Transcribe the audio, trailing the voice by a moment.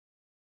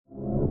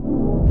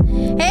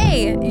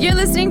Hey, you're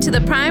listening to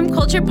the Prime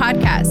Culture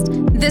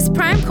Podcast. This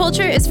Prime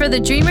Culture is for the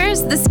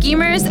dreamers, the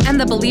schemers, and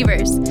the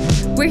believers.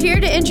 We're here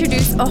to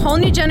introduce a whole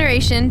new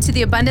generation to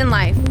the abundant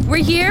life.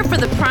 We're here for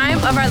the prime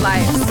of our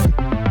lives.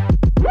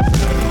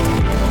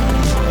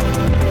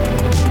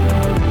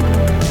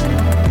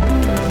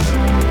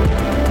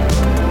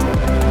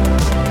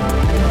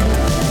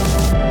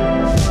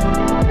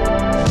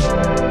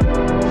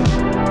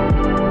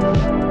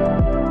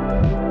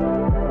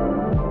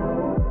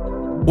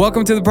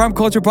 Welcome to the Prime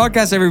Culture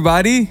Podcast,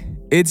 everybody.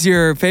 It's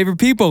your favorite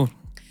people.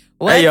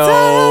 Hey,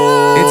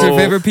 yo. It's your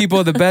favorite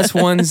people, the best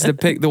ones,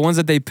 the ones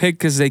that they pick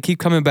because they keep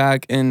coming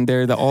back and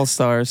they're the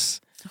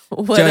all-stars.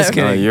 Just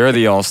kidding. No, you're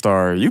the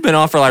all-star. You've been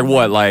on for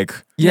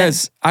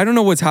Yes, I don't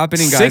know what's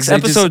happening, guys. 6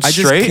 episodes I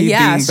just straight? keep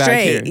Yeah, being back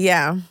straight. here.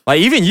 Yeah.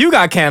 Like, even you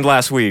got canned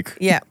last week.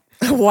 Yeah.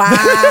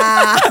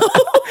 Wow.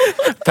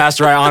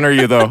 Pastor, I honor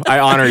you, though. I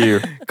honor you.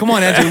 Come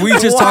on, Andrew. We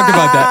just talked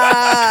about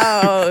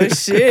that. Oh,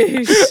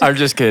 sheesh. I'm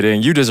just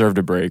kidding. You deserved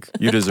a break.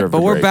 You deserve a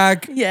break. But we're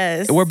back.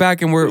 Yes. We're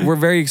back, and we're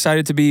very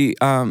excited to be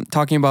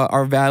talking about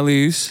our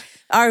values.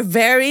 Our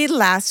very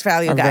last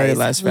value, Our guys. very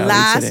last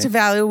value today.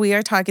 value we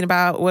are talking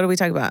about. What are we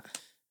talking about?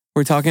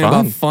 We're talking Fun.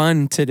 about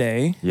fun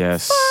today.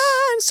 Yes.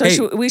 So Hey.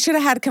 we should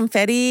have had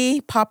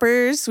confetti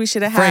poppers. We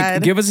should have Frank,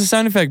 had. give us a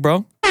sound effect,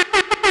 bro. Yeah.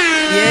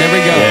 There we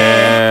go.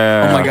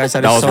 Yeah. Oh my gosh,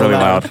 that is was so really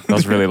loud. That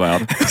was really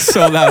loud.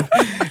 So loud.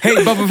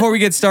 Hey, but before we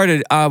get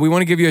started, we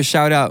want to give you a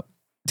shout out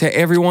to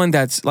everyone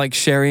that's like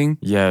sharing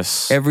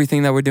Yes.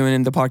 everything that we're doing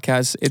in the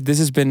podcast. This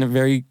has been a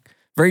very,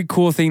 very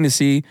cool thing to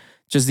see.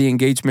 Just the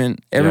engagement.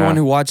 Everyone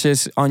Yeah. who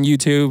watches on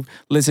YouTube,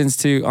 listens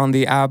to on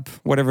the app,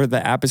 whatever the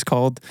app is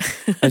called,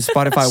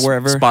 Spotify,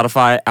 wherever.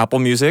 Spotify, Apple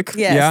Music.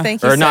 Yes, Yeah.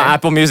 thank you. Or not sir.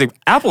 Apple Music.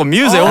 Apple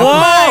Music. Oh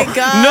Whoa. my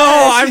gosh.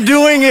 No, I'm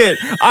doing it.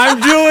 I'm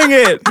doing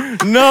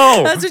it.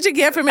 No. That's what you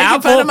get for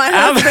making fun of my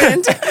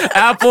husband.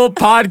 Apple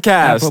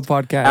Podcast. Apple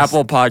Podcast.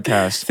 Apple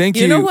Podcast. Thank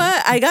you. You know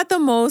what? I got the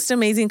most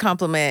amazing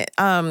compliment.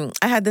 I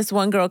had this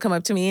one girl come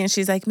up to me and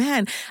she's like,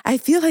 "Man, I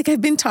feel like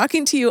I've been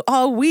talking to you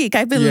all week.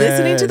 I've been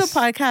listening to the Yes.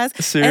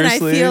 podcast, and I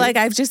Seriously? feel like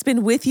I've just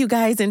been with you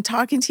guys and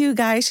talking to you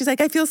guys." She's like,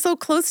 "I feel so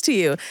close to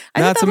you."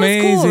 I That's thought that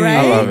was cool, amazing. right?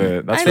 I love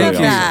it. That's I really love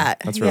awesome. that.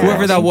 That's really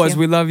Whoever that awesome. was,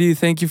 we love you.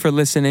 Thank you for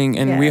listening.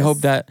 And we Yes.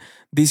 hope that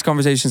these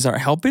conversations are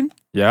helping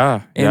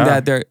Yeah. and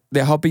that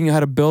they're helping you how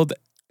to build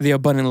the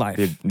abundant life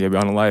the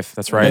abundant life.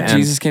 That's right. that And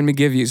Jesus can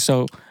give you.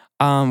 So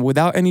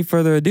without any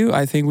further ado,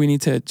 I think we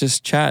need to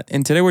just chat.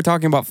 And today we're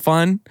talking about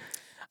fun.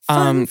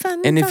 Fun.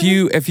 And if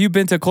you've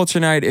been to Culture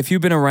Night, if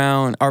you've been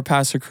around our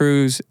Pastor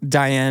Cruz,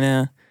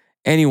 Diana,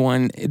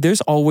 anyone,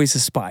 there's always a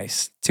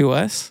spice to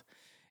us.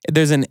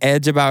 There's an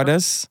edge about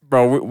us.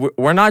 bro,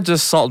 we're not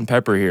just salt and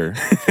pepper here.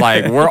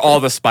 Like, we're all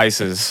the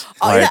spices.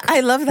 Oh, Like, yeah,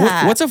 I love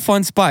that. What's a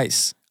fun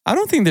spice? I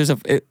don't think there's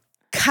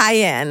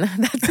cayenne?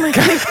 That's my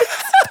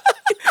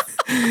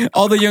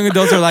all the young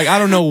adults are like, I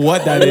don't know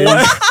what that is.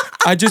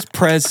 I just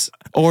press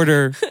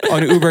order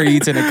on Uber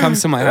Eats and it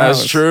comes to my house.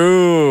 that's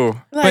true.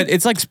 But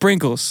it's like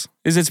sprinkles.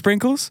 Is it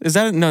sprinkles? Is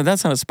that no?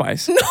 That's not a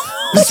spice.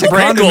 No,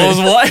 Sprinkles,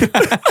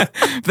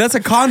 what? that's a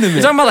condiment.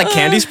 You're talking about like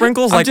candy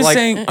sprinkles? I'm Like, just like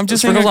saying- I'm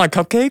just saying- sprinkles on a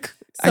cupcake?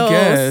 So I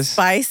guess.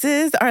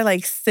 spices are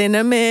like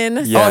cinnamon.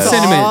 Yes. Oh,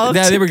 cinnamon. salt.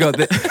 Yeah, there we go.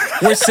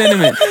 We're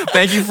cinnamon.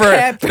 Thank you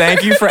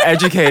for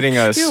educating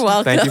us. You're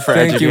welcome. Thank you for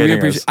Thank you. We educating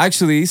appreciate. us.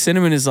 Actually,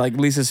 cinnamon is like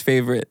Lisa's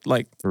favorite,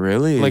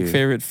 Really?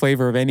 favorite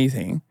flavor of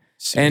anything.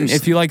 And Seriously?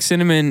 if you like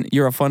cinnamon,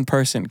 you're a fun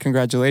person.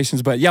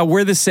 Congratulations. But yeah,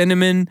 we're the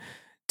cinnamon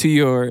to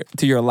your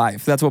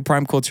life. That's what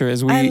Prime Culture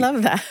is. I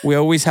love that. We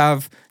always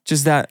have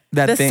just that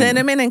The thing.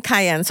 cinnamon and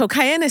cayenne. So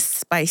cayenne is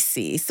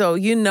spicy. So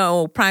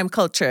Prime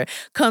Culture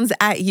comes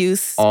at you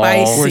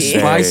spicy. We're day.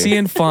 spicy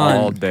and fun.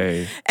 All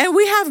day. And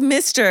we have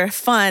Mr.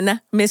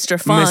 Fun,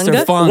 Mr. Fung.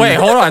 Mr. Fun. Wait,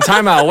 hold on.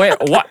 Time out. Wait,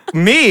 what?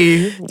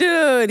 Me?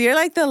 Dude, you're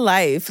like the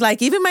life.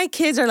 Like even my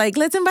kids are like,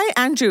 let's invite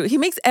Andrew. He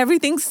makes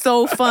everything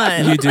so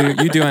fun. You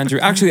do, Andrew.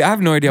 Actually, I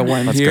have no idea why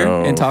I'm Let's here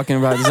go. and talking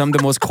about this. I'm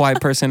the most quiet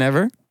person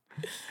ever.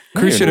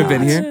 Cruz you're should have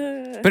been not.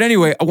 here. But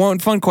anyway, one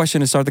fun question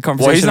to start the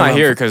conversation. Well, he's not about-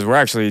 here because we're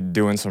actually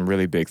doing some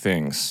really big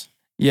things.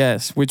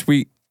 Yes, which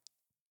we,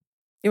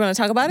 You want to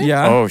talk about it?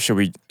 yeah. Oh, should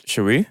we?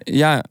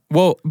 Yeah.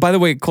 Well, by the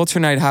way, Culture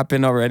Night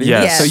happened already.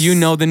 Yes. So you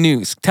know the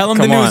news. Tell them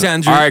Come the news, on.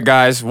 Andrew. All right,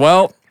 guys.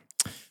 Well,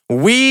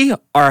 we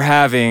are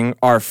having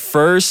our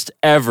first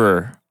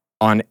ever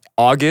on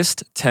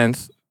August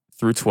 10th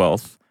through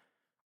 12th,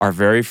 our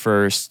very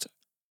first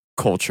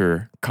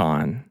Culture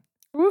Con.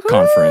 Woohoo!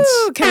 Conference.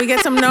 Can we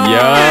get some noise?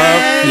 Yep.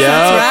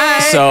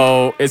 That's right.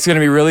 So it's gonna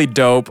be really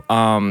dope.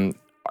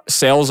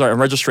 Sales and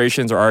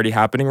registrations are already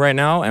happening right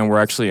now, and we're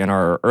actually in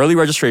our early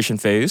registration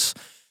phase.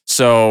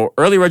 So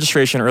early bird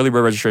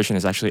registration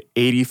is actually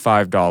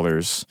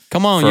 $85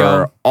 Come on, for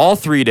yo. all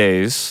 3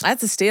 days.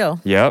 That's a steal.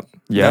 Yep.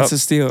 That's a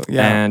steal.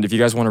 Yeah. And if you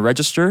guys want to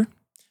register,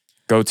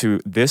 go to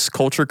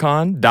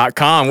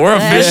thisculturecon.com. We're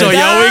Let's official,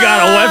 yo. We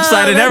got a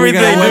website and go.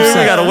 everything, We got a dude. website.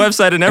 We got a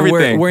website and And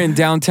everything. We're in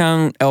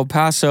downtown El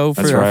Paso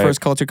for That's our right.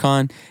 first Culture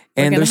Con.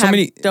 And We're there's gonna so have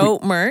many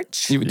dope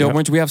merch. dope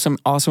merch. We have some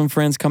awesome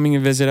friends coming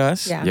and visit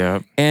us. Yeah.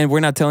 Yep. And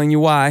we're not telling you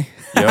why.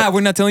 Yep.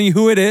 We're not telling you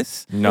who it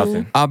is.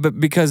 Nothing. But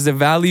because the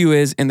value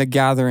is in the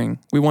gathering.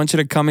 We want you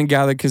to come and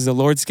gather because the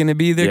Lord's going to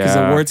be there, because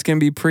the Yeah. word's going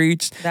to be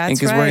preached, and That's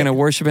because we're right. going to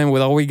worship Him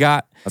with all we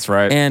got. That's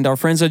right. And our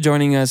friends are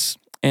joining us,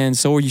 and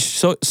so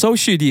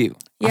should you.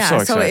 Yeah,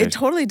 so so it excited.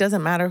 totally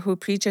doesn't matter who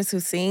preaches,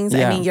 who sings.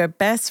 Yeah. I mean, your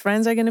best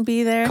friends are gonna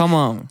be there. Come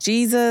on.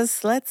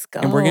 Jesus, let's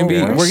go. And we're gonna be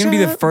the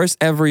Worship. first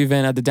ever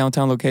event at the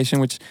downtown location,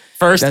 which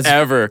First That's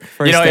ever.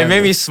 first It ever.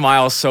 made me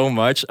smile so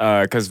much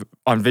because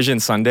on Vision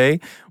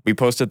Sunday, we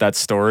posted that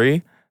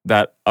story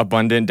that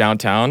Abundant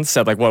Downtown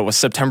said, like, what was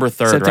September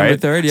 3rd, September right?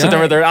 3rd, yeah.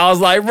 September 3rd. I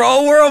was like,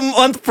 bro, we're a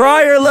month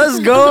prior.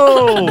 Let's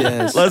go.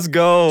 Yes. Let's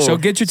go. so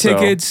get your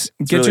tickets,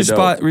 it's get really your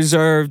spot dope.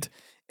 reserved,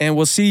 and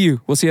we'll see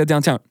you. We'll see you at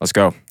downtown. Let's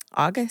go.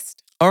 August.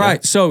 All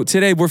right. So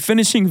today we're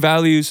finishing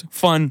values.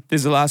 Fun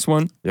is the last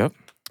one. Yep.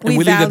 And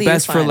we leave the value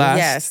best for fun, last.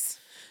 Yes.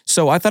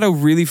 So I thought a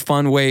really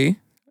fun way,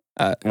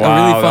 Wow, a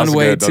really fun that's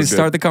way good, to that's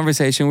start good. the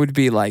conversation would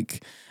be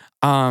like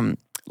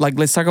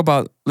let's talk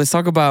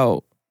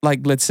about like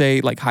let's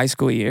say like high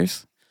school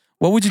years.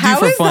 What would you do How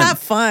for is fun? that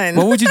fun?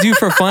 What would you do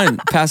for fun,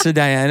 Pastor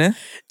Diana?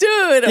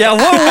 Dude. Yeah,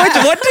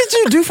 what did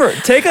you do for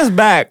Take us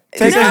back.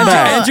 Take No. us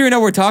back. Andrew and I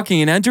were talking,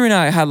 and Andrew and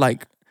I had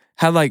like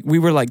we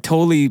were like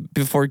totally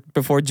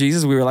before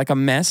Jesus, we were like a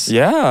mess.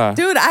 Yeah.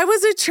 Dude, I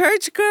was a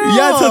church girl.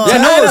 Yeah, so- Yeah,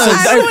 no,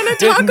 I don't want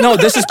to talk no,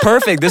 this is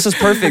perfect. This is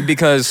perfect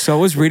because So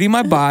I was reading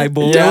my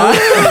Bible. Yeah.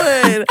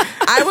 Dude,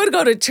 I would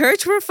go to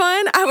church for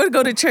fun. I would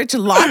go to church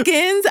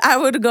lock-ins. I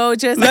would go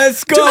just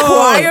Let's to go.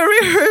 choir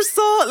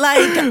rehearsal.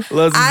 Like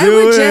Let's I do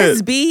would it.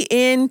 just be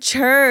in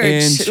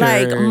church,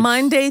 like church.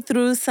 Monday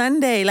through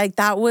Sunday. Like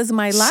that was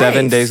my life.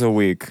 7 days a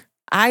week.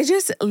 I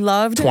just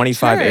loved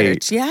 25/8.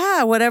 church.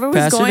 Yeah, whatever was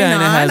Pastor going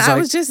Diana on, has, I like-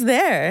 was just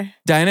there.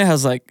 Diana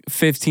has like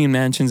 15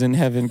 mansions in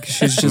heaven 'cause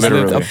she's just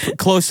lived Literally.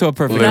 close to a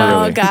perfect Literally.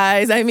 life. No,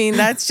 guys. I mean,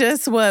 that's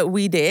just what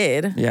we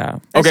did. Yeah.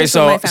 That's Okay, just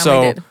what my so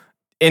family did.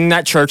 in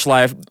that church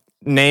life,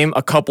 name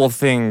a couple of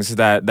things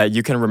that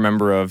you can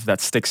remember of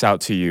that sticks out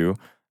to you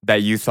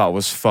that you thought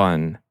was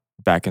fun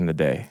back in the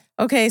day.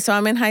 Okay, so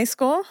I'm in high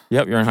school.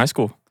 Yep, you're in high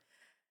school.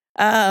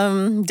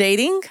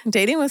 Dating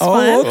was Oh,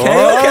 fun.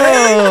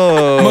 okay.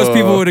 Oh. Most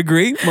people would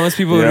agree. Most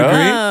people would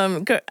Yeah.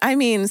 agree. I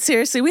mean,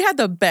 seriously, we had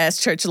the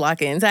best church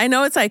lock-ins. I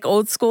know it's like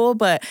old school,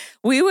 but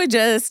we would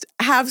just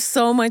have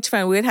so much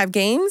fun. We would have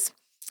games,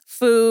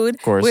 food.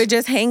 Of course. We'd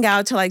just hang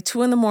out till like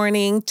 2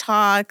 a.m,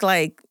 talk.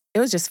 Like it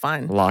was just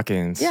fun.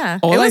 Lock-ins. Yeah,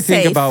 All it I was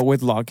think safe. about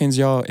with lock-ins,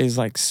 y'all, is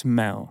like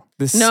smell.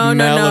 The No, smell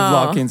no, no. of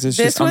lock-ins is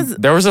This just was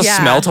There was a Yeah.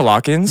 smell to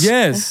lock-ins?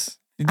 yes.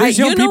 There's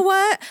young you know peop-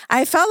 what?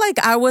 I felt like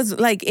I was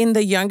like in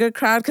the younger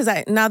crowd because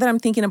now that I'm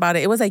thinking about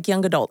it, it was like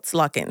young adults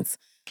lock-ins.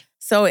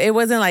 So it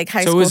wasn't like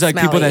high So school. it was like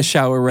people that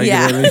smelly. shower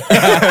Yeah. regularly.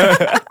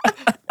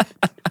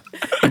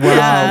 Wow.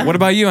 Yeah. What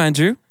about you,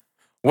 Andrew?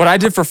 What I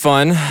did for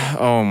fun,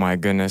 oh my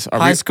goodness. Are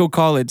High we- school,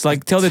 college.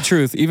 Like, tell the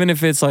truth. Even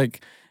if it's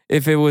like,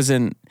 if it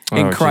wasn't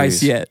in Oh, Christ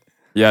geez. yet.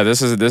 Yeah,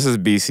 this is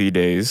BC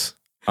days.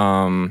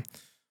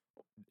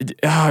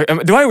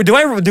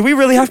 Do we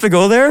really have to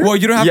go there? Well,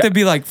 you don't have Yeah. to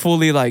be like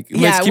fully like,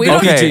 Yeah, let's keep we it don't,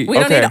 Okay. PG. we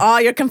don't okay. need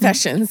all your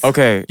confessions.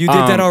 Okay. You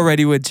did that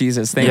already with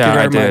Jesus. Thank you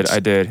yeah, very much. I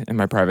did in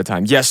my private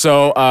time. Yeah,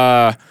 so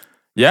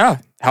yeah,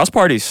 house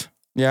parties.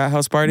 Yeah,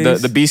 house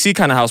parties. The BC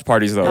kind of house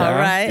parties though. All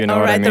right. You know all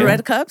what right. I mean? The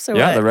red cups or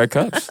Yeah, what? the red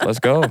cups. Let's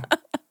go.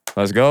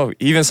 Let's go.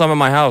 Even some in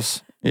my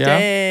house. yeah.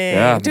 Dang.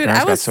 Yeah, Dude,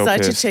 parents I got was so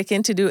such pissed. a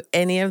chicken to do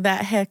any of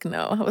that. Heck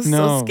no. I was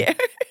No. so scared.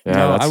 Yeah,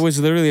 No, that's- I was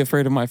literally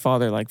afraid of my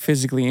father like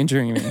physically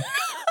injuring me.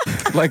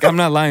 Like, I'm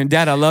not lying.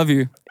 Dad, I love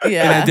you. And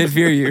Yeah. I did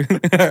fear you.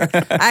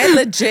 I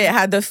legit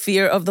had the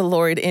fear of the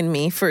Lord in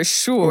me for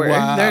sure.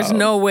 Wow. There's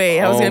no way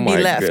I was oh going to my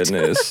be left.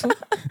 goodness.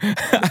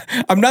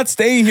 I'm not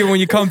staying here when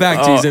you come back,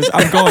 Oh. Jesus.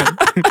 I'm going.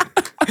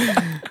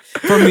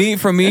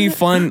 For me,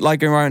 fun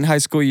like around high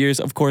school years,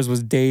 of course,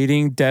 was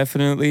dating,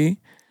 definitely.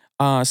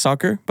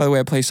 Soccer. By the way,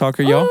 I play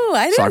soccer, y'all. Oh,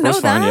 I didn't Soccer know was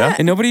fun, that. yeah.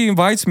 And nobody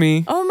invites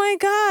me. Oh my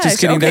gosh. Just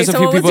kidding. Okay, There's a so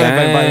few what was people your- that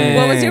have invited me.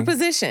 What was your Dang.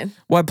 position?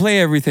 Well, I play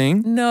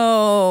everything,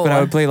 No. but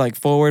I would play like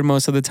forward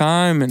most of the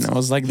time, and I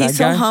was like He's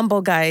that guy. so humble,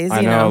 guys.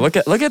 I you know. know. Look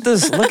at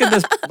this. Look at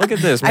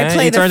this, I man.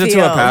 play He the turns into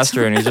a field.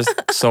 pastor and he's just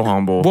so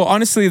humble. Well,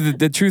 honestly,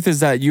 the truth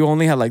is that you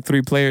only had like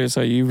 3 players, so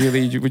you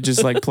would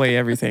just like play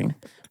everything.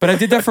 But I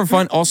did that for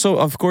fun. Also,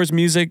 of course,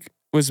 music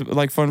was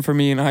like fun for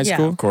me in high Yeah.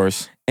 school. Of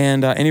course.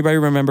 And anybody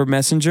remember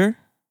Messenger?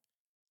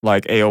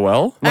 Like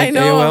AOL? Like I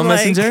know, AOL I'm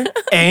like- Messenger?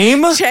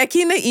 AIM?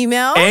 Checking the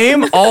email.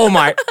 AIM? Oh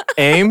my.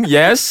 AIM?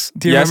 Yes.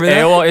 Do you yes,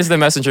 remember that? AOL is the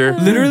messenger.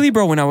 Literally,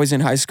 bro, when I was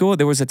in high school,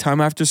 there was a time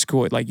after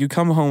school. Like, you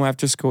come home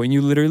after school and you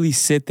literally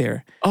sit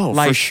there Oh, for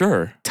Like-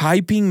 sure.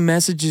 typing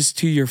messages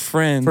to your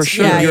friends For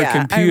sure. on Yeah, your yeah.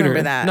 computer. I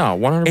remember that. No,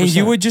 100%. And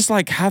you would just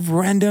like have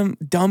random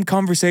dumb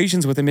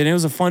conversations with him, and it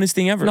was the funnest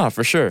thing ever. No,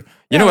 for sure.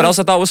 You know what else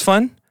I thought was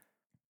fun?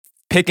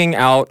 picking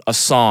out a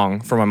song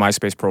from my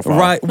MySpace profile.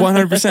 Right,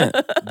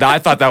 100%. I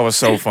thought that was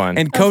so fun.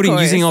 And coding,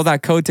 course. using all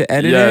that code to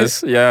edit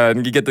yes, yeah,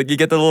 and you get the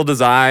little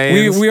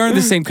designs. We are in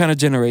the same kind of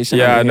generation.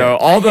 Yeah, over no,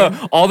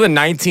 here. all the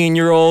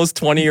 19-year-olds,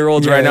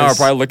 20-years right now are Yes.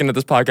 probably looking at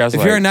this podcast.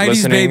 If you're a 90s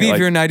listening, baby, like, if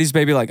you're a 90s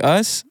baby like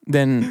us,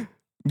 then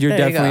you're There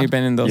you definitely go.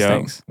 been in those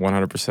things.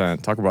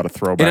 100%. Talk about a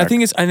throwback. And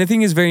I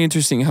think it's very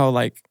interesting how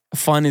like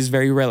fun is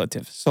very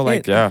relative. So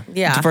like, yeah.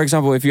 Yeah. for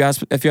example, if you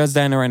ask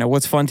Diana right now,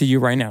 what's fun to you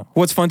right now?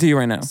 What's fun to you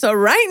right now? So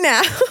right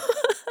now,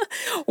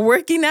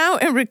 working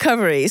out and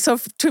recovery. So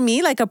to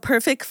me, like a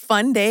perfect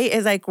fun day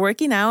is like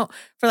working out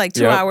for like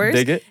 2 Yep, hours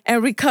dig it.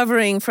 and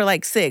recovering for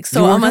like 6. So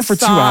You a work out for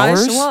massage. 2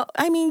 hours? Well,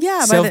 I mean,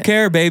 yeah. Self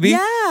care, baby.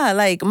 Yeah,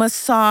 like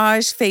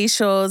massage,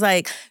 facials,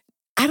 like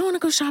I don't want to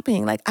go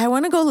shopping. Like I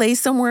want to go lay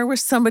somewhere where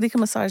somebody can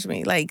massage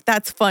me. Like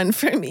that's fun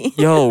for me.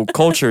 Yo,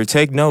 culture,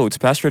 take notes.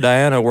 Pastor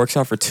Diana works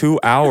out for 2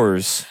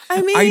 hours.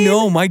 I mean, I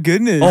know, my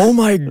goodness. Oh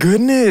my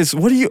goodness.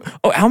 What do you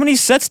how many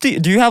sets do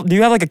you have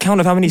like a count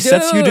of how many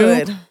sets you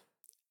do? dude,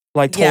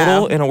 Like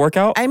total Yeah. in a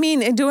workout? I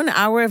mean, do an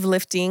hour of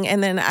lifting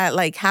and then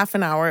like half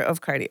an hour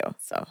of cardio.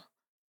 So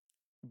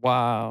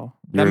Wow.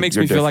 That You're- makes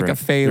you're me feel like a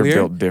different. failure. You're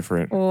built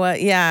different.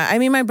 what? Yeah, I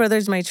mean, my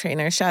brother's my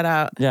trainer. Shout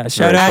out. Yeah, That's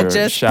shout very out. true.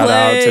 Just Shout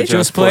out to Play.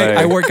 Just play.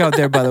 I work out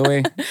there, by the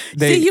way.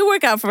 They See, you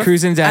work out for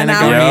cruising down an and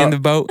got hour. me Yeah. in the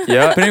boat.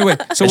 Yeah. But anyway,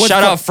 so And what's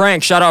shout fun- out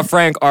Frank. Shout out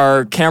Frank,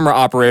 our camera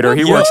operator.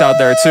 He Yeah. works out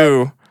there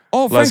too.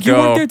 Oh, Let's Frank, you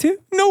go. work there too?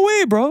 No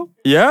way, bro.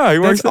 Yeah, he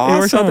works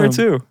That's out there awesome.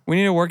 too. We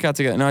need to work out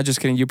together. No, just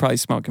kidding. You probably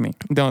smoking me.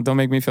 Don't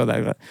make me feel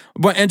that bad.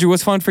 But Andrew,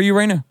 what's fun for you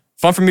right now?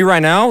 Fun for me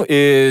right now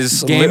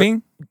is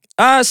Gaming?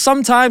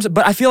 sometimes,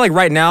 but I feel like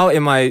right now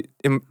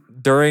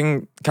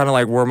during kind of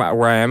like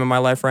where I am in my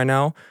life right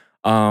now,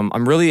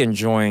 I'm really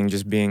enjoying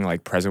just being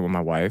like present with my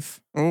wife.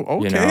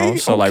 Oh, You know,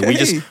 so like we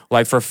just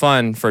like for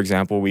fun, for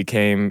example, we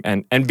came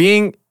and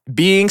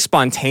being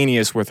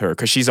spontaneous with her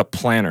because she's a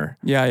planner.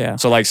 Yeah.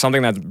 So like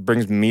something that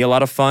brings me a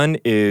lot of fun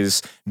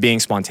is being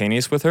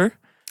spontaneous with her.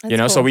 That's You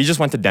know, so cool. we just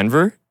went to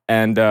Denver,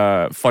 and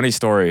funny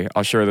story,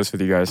 I'll share this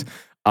with you guys.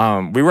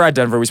 We were at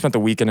Denver. We spent the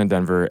weekend in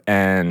Denver,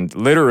 and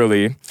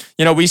literally,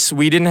 you know, we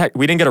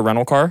didn't get a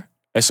rental car,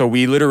 and so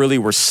we literally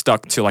were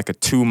stuck to like a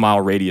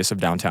 2-mile radius of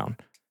downtown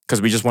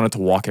because we just wanted to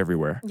walk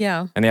everywhere.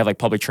 Yeah. And they have like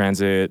public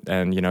transit,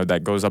 and you know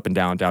that goes up and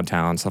down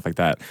downtown, stuff like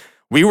that.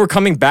 We were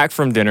coming back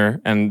from dinner,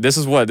 and this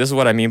is what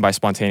I mean by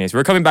spontaneous. We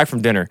were coming back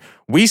from dinner.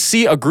 We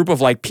see a group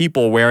of like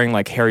people wearing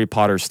like Harry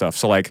Potter stuff.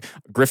 So like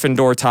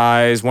Gryffindor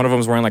ties. One of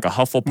them's wearing like a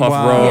Hufflepuff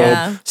Wow. robe,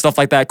 Yeah. stuff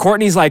like that.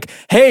 Courtney's like,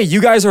 "Hey, you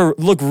guys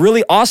look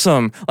really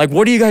awesome. Like,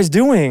 what are you guys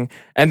doing?"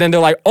 And then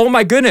they're like, "Oh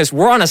my goodness,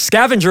 we're on a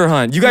scavenger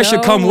hunt. You guys should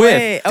No come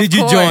way. with." Of Did you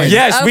course. join?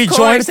 Yes, Of we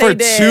joined course for I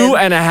did.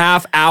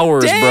 2.5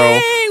 hours, Dang,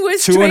 bro.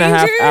 with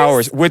 2.5 strangers?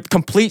 hours with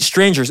complete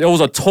strangers. It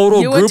was a total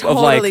You would group of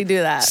like totally do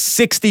that.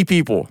 60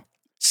 people.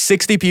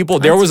 60 people.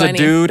 There That's was funny. a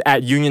dude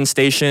at Union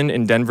Station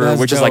in Denver, That's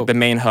which is like dope. the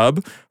main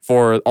hub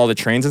for all the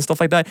trains and stuff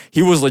like that.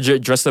 He was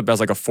legit dressed up as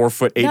like a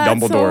 4'8" That's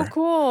Dumbledore. so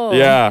cool.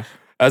 Yeah,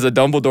 as a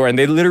Dumbledore. And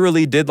they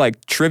literally did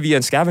like trivia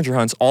and scavenger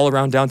hunts all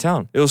around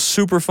downtown. It was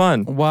super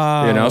fun.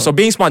 Wow. You know, so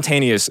being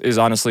spontaneous is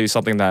honestly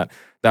something that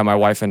my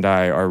wife and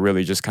I are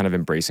really just kind of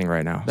embracing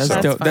right now. That's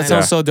So, dope. fun. That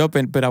sounds so dope,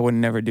 but I would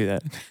never do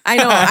that. I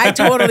know. I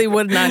totally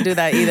would not do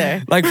that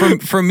either. Like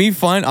for me,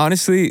 fun,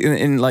 honestly,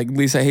 and like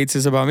Lisa hates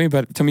this about me,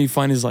 but to me,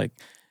 fun is like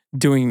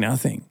doing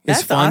nothing. It's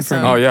That's fun for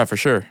awesome. me. Oh yeah, for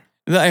sure.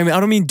 I mean, I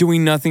don't mean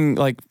doing nothing.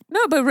 Like No,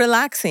 but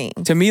relaxing.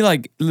 to me,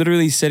 like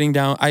literally sitting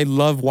down. I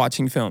love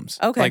watching films.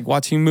 Okay. Like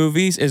watching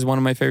movies is one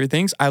of my favorite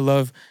things. I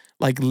love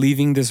like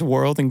leaving this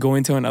world and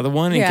going to another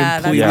one and Yeah,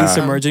 that's completely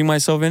awesome. submerging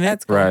myself in it.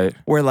 That's cool. Right.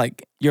 Where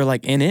like you're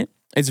like in it.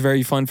 It's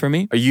very fun for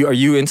me. Are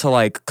you into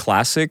like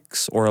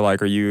classics or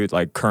like are you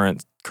like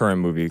current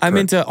movie? I'm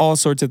current- into all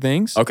sorts of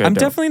things. Okay, I'm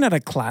dope. definitely not a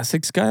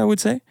classics guy, I would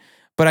say,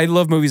 but I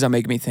love movies that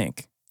make me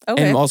think.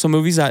 Okay. And also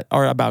movies that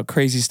are about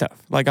crazy stuff.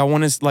 Like I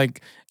want to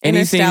like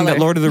anything that Interstellar.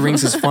 Lord of the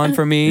Rings is fun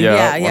for me.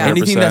 Yeah, Yeah.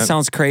 Anything that 100%.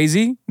 sounds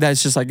crazy,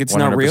 that's just like it's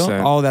not real.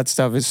 100%. All that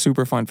stuff is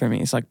super fun for me.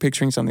 It's like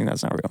picturing something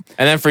that's not real.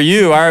 And then for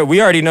you, all right, we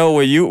already know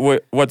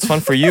what's fun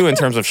for you in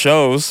terms of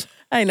shows.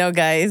 I know,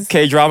 guys.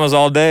 K-dramas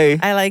all day.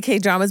 I like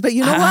K-dramas, but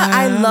you know what?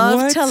 I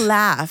love to what?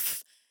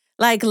 laugh.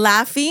 Like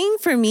laughing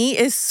for me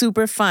is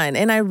super fun.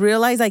 And I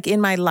realize like in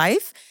my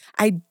life,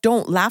 I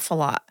don't laugh a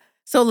lot.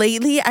 So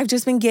lately I've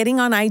just been getting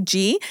on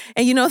IG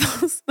and you know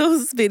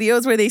those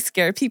videos where they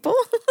scare people?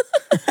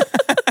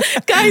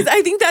 Guys,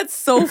 I think that's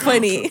so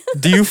funny.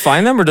 Do you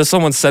find them or does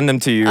someone send them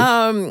to you?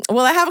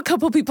 Well, I have a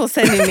couple people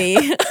sending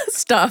me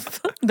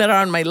stuff that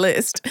are on my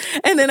list.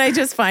 And then I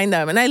just find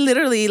them. And I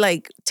literally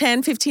like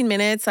 10, 15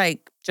 minutes,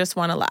 like just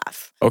want to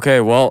laugh. Okay,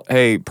 well,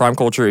 hey, Prime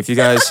Culture, if you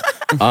guys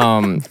you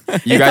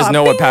guys all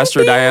know what bing, Pastor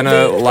bing,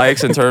 Diana bing.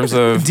 likes in terms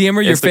of DM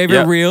her your favorite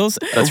yeah. reels.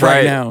 That's right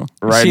right. now.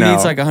 Right she now.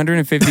 needs like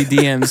 150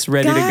 DMs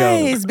ready to go.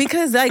 Guys,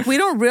 because like we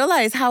don't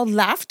realize how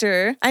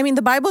laughter, I mean,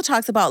 the Bible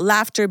talks about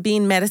laughter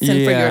being medicine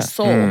for Yeah. your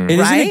soul, Mm.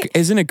 right?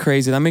 Isn't it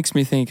crazy? That makes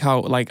me think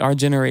how like our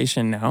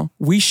generation now,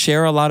 we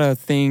share a lot of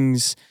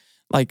things.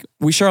 Like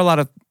we share a lot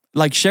of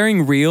like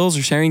sharing reels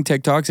or sharing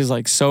TikToks is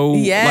like so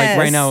like Yes.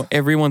 right now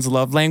everyone's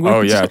love language.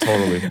 Oh yeah,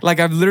 totally. Like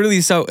I've literally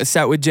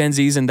sat with Gen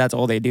Zs and that's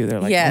all they do. They're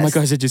like, oh my Yes.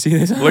 gosh, did you see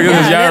this? Look at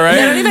this, yeah, they, right?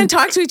 They don't even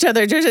talk to each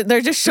other.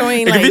 They're just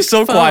showing. It like, can be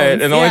so phones.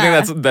 quiet, and the only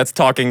Yeah. thing that's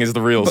talking is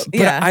the reels. But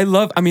Yeah.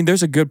 I mean,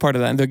 there's a good part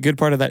of that. And the good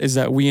part of that is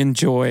that we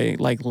enjoy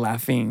like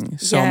laughing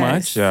so Yes.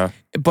 much. Yeah.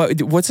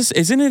 But what's this?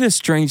 Isn't it a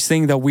strange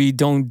thing that we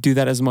don't do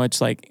that as much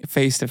like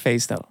face to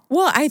face though?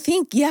 Well, I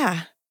think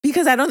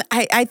because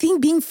I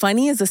think being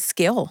funny is a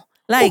skill.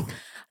 Like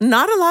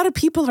not a lot of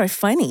people are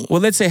funny.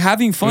 Well, let's say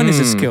having fun is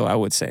a skill, I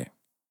would say.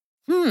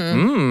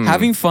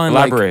 Having fun,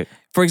 like, Elaborate.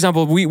 for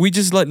example, we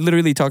just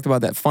literally talked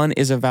about that fun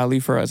is a value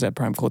for us at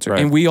Prime Culture.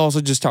 Right. And we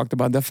also just talked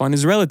about that fun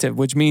is relative,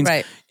 which means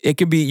Right. it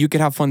could be, you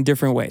could have fun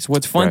different ways.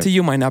 What's fun Right. to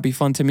you might not be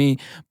fun to me,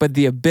 but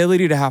the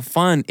ability to have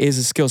fun is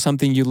a skill,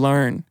 something you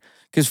learn.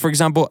 Because for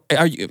example,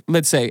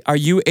 are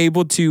you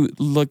able to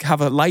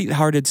have a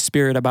lighthearted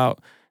spirit about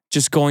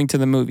just going to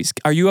the movies?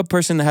 Are you a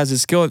person that has a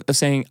skill of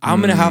saying,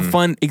 I'm going to have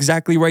fun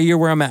exactly right here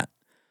where I'm at?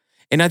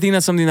 And I think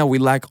that's something that we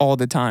lack all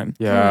the time.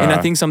 Yeah. And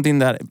I think something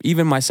that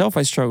even myself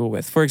I struggle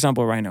with. For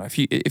example, right now,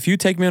 if you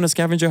take me on a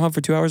scavenger hunt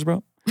for 2 hours,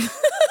 bro,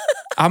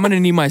 I'm gonna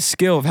need my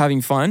skill of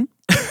having fun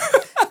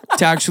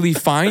to actually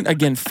find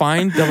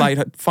the light,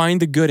 find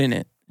the good in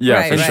it. Yeah,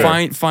 Right, for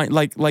And sure. find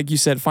like you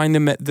said, find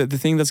the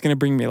thing that's gonna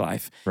bring me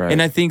life. Right.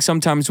 And I think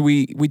sometimes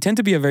we tend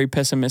to be a very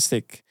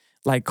pessimistic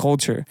like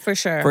culture. For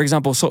sure. For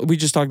example, so we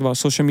just talked about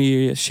social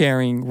media,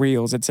 sharing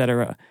reels,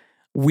 etc.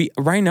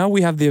 Right now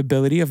we have the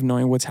ability of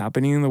knowing what's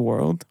happening in the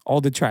world, all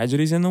the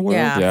tragedies in the world,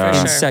 Yeah, in for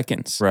sure.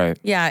 seconds. Right.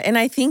 Yeah, and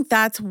I think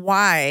that's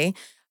why.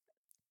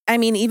 I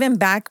mean, even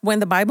back when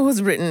the Bible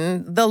was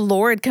written, the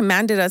Lord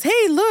commanded us,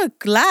 hey, look,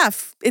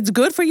 laugh. It's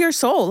good for your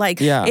soul. Like,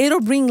 Yeah.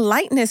 it'll bring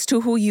lightness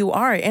to who you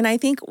are. And I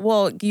think,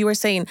 well, you were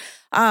saying,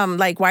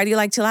 like, why do you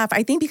like to laugh?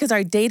 I think because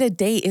our day to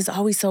day is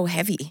always so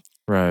heavy.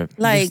 Right.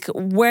 Like,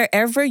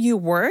 wherever you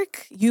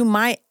work,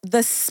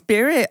 the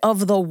spirit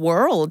of the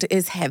world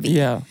is heavy.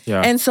 Yeah.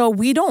 Yeah. And so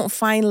we don't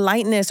find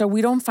lightness or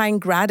we don't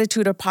find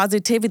gratitude or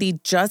positivity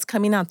just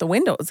coming out the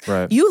windows.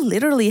 Right. You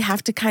literally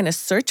have to kind of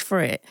search for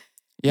it.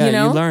 Yeah, You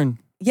know? you learn.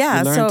 Yeah.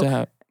 You learn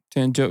So to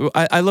enjoy.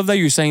 I love that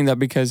you're saying that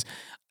because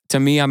to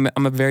me, I'm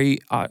a very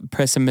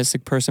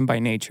pessimistic person by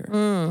nature.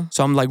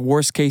 So I'm like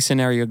worst case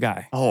scenario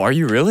guy. Oh, are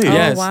you really? Oh,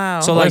 Yes.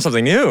 wow. So Learn like,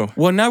 something new.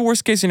 well, not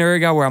worst case scenario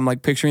guy where I'm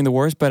like picturing the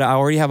worst, but I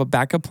already have a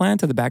backup plan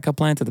to the backup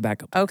plan to the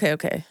backup.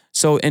 Okay.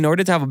 So in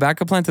order to have a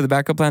backup plan to the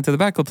backup plan to the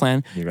backup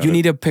plan, You you, gotta-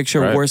 need to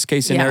picture right. worst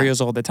case Yeah. scenarios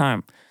all the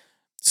time.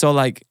 So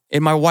like,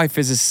 and my wife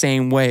is the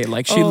same way.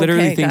 Like she Oh,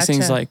 literally okay, thinks things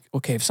gotcha. like,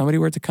 okay, if somebody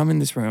were to come in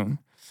this room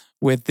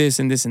with this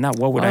and this and that,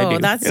 what would I Oh, do?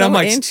 that's And I'm so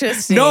like,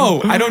 interesting.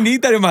 no, I don't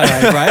need that in my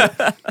life,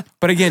 right?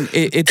 But again,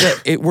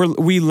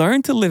 we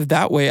learn to live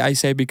that way. I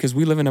say because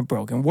we live in a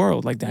broken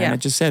world, like Diana Yeah.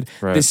 just said.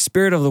 Right. The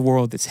spirit of the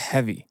world is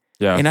heavy,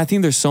 Yeah. and I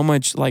think there's so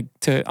much like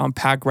to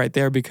unpack right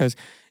there because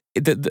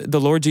the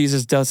Lord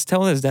Jesus does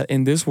tell us that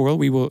in this world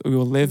we will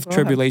live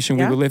tribulation.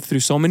 Yeah. We will live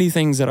through so many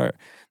things that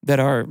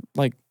are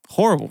like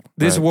horrible.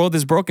 This Right. world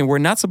is broken. We're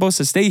not supposed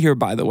to stay here,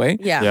 by the way.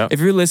 Yeah. Yeah. If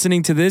you're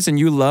listening to this and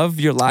you love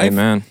your life,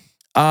 Amen.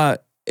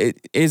 it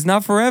is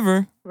not forever.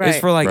 It's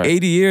Right. for like Right.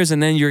 80 years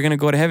and then you're going to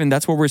go to heaven.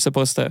 That's where we're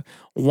supposed to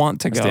want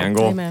to That's go. the end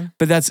goal. Amen.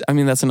 But that's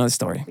another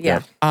story.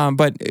 Yeah.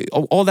 But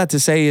all that to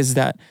say is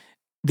that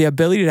the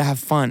ability to have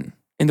fun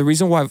and the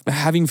reason why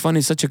having fun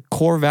is such a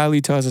core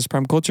value to us as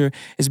Prime Culture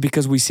is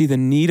because we see the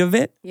need of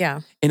it. Yeah.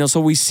 And also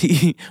we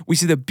see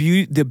the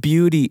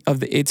beauty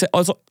of it's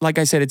also, like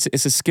I said,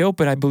 it's a skill,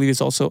 but I believe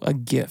it's also a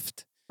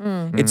gift.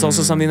 It's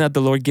also something that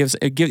the Lord gives.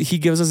 He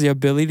gives us the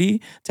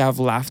ability to have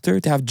laughter,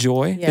 to have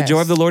joy. The joy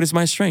Yes. of the Lord is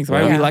my strength,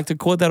 right? Yeah. We like to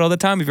quote that all the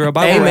time. If you're a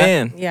Bible rat.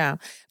 Amen. Yeah.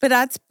 But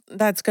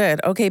that's good.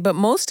 Okay. But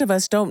most of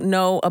us don't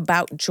know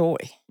about joy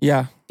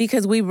Yeah.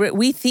 because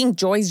we think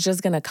joy is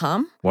just going to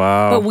come.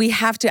 Wow. But we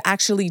have to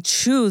actually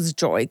choose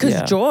joy because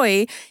Yeah.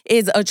 joy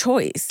is a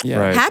choice. Yeah.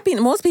 Right.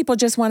 Most people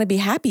just want to be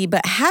happy,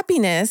 but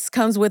happiness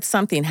comes with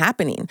something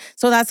happening.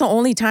 So that's the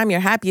only time you're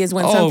happy is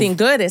when Oh. something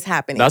good is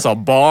happening. That's a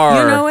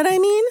bar. you know what I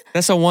mean?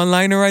 That's a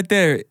one-liner right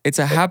there. It's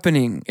a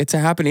happening. It's a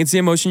happening. It's the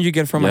emotion you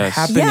get from a Yes.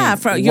 happening.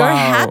 Yeah, you're Wow.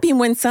 happy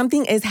when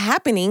something is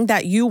happening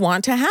that you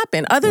want to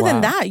happen. Other than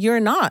Wow. that, you're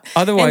not.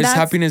 And Otherwise, that's-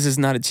 happiness is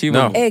not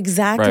achievable. No.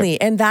 Exactly.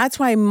 And that's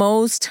why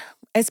most,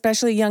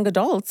 especially young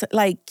adults,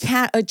 like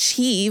can't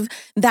achieve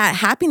that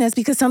happiness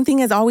because something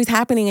is always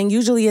happening and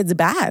usually it's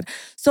bad.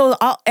 So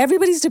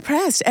everybody's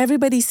depressed,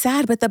 everybody's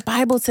sad, but the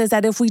Bible says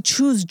that if we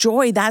choose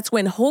joy, that's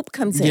when hope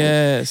comes in.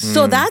 Yes.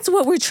 So that's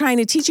what we're trying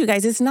to teach you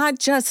guys. It's not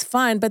just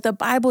fun, but the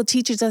Bible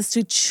teaches us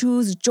to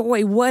choose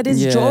joy. What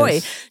is Yes.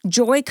 joy?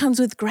 Joy comes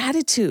with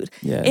gratitude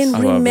Yes. in I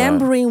love that.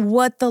 remembering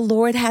what the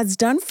Lord has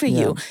done for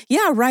you.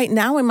 Yeah, right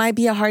now it might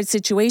be a hard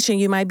situation.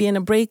 You might be in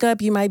a breakup.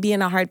 You might be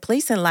in a hard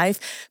place in life.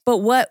 But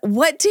what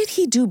did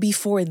he do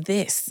before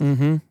this?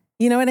 Mm-hmm.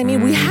 You know what I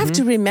mean? We have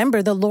to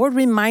remember. The Lord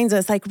reminds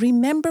us, like,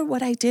 remember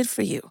what I did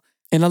for you.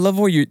 And I love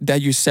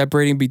that you're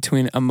separating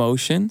between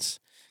emotions.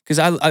 Because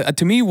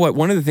to me,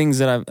 one of the things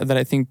that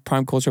I think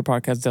Prime Culture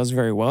Podcast does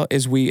very well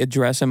is we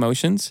address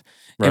emotions,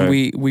 and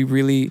Right. we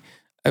really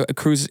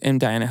Cruz and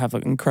Diana have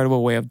an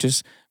incredible way of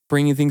just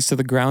bringing things to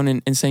the ground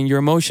and saying your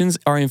emotions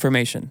are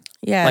information.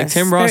 Yes. Like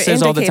Tim Ross They're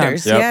says all the time,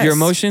 indicators, yes. your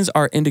emotions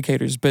are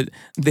indicators, but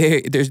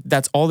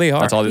that's all they are.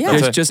 That's all.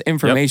 There's just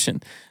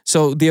information.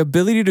 So the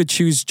ability to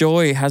choose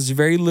joy has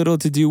very little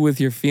to do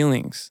with your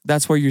feelings.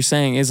 That's what you're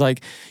saying is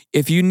like,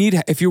 if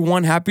you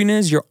want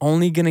happiness, you're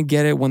only going to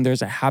get it when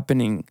there's a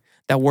happening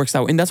that works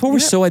out. And that's why we're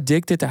so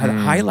addicted to the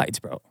highlights,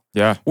 bro.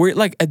 Yeah. We're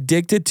like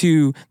addicted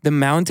to the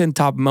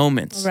mountaintop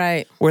moments.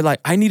 Right. We're like,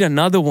 I need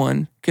another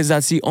one because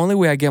that's the only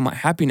way I get my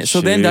happiness.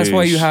 So then that's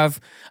why you have,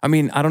 I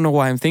mean, I don't know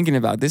why I'm thinking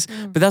about this,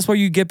 but that's why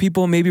you get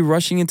people maybe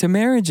rushing into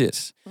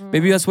marriages.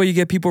 Maybe that's why you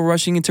get people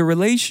rushing into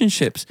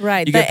relationships.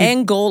 Right. You The get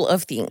end goal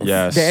of things.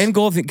 Yes. the end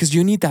goal of it, because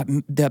you need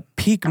that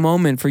peak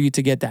moment for you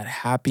to get that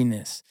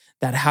happiness,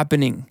 that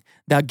happening.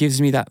 That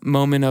gives me that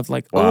moment of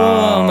like,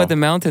 oh, I'm at the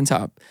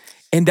mountaintop.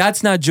 And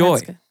that's not joy.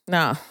 That's good.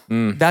 No.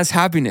 That's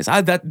happiness.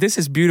 This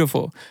is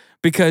beautiful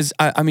because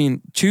I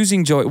mean,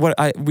 choosing joy.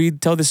 We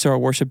tell this to our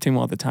worship team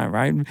all the time,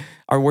 right?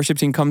 Our worship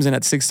team comes in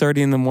at 6:30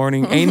 in the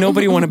morning. Ain't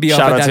nobody want to be up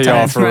Shout at out that to time,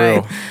 y'all for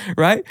real.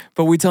 right?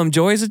 But we tell them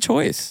joy is a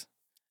choice.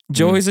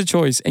 Joy is a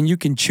choice, and you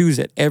can choose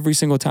it every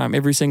single time,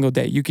 every single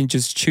day. You can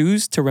just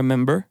choose to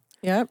remember.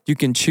 Yep. You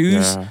can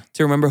choose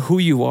to remember who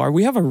you are.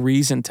 We have a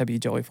reason to be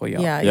joyful,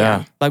 y'all.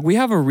 Yeah. Like we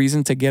have a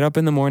reason to get up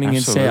in the morning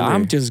and say,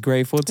 I'm just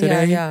grateful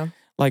today. Yeah.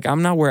 Like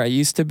I'm not where I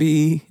used to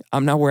be.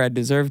 I'm not where I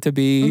deserve to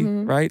be.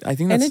 Right? I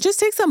think that's And it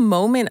just takes a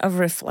moment of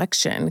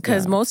reflection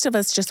because most of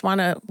us just want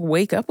to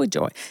wake up with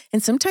joy.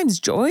 And sometimes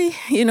joy,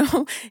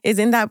 is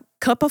in that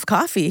cup of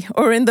coffee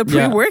or in the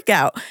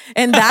pre-workout.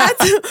 And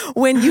that's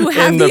when you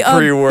have the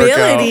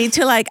ability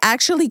to like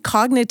actually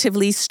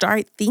cognitively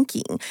start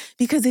thinking.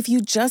 Because if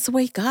you just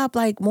wake up,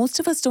 like most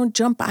of us don't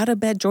jump out of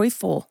bed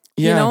joyful.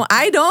 Yeah.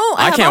 I don't.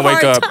 I can't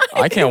wake up.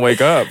 I can't wake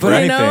up for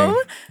anything.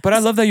 But I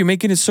love that you're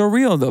making it so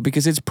real though,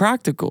 because it's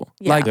practical.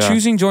 Yeah. Like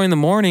choosing joy in the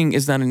morning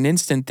is not an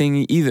instant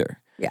thing either.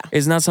 Yeah.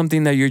 It's not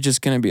something that you're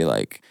just gonna be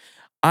like,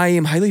 I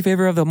am highly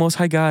favored of the Most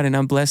High God and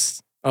I'm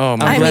blessed. Oh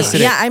my I'm blessed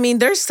today. I mean,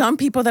 there's some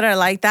people that are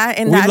like that,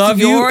 and We that's love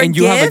you your and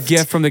you have a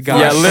gift from the God.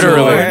 Yeah,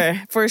 literally.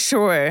 For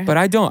sure. But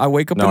I don't. I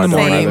wake up No, in the I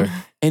don't morning. either.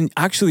 And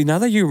actually, now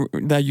that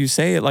you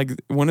say it, like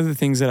one of the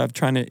things that I've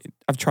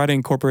tried to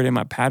incorporate in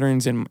my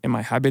patterns and in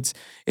my habits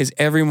is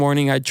every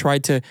morning I try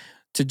to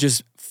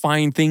just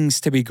find things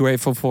to be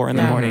grateful for in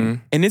the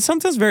morning. And it's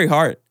sometimes very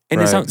hard. And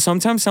it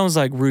sometimes sounds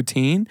like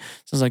routine.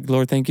 Sounds like,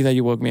 Lord, thank you that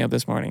you woke me up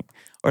this morning.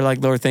 Or like,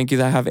 Lord, thank you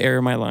that I have air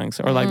in my lungs.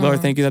 Or like,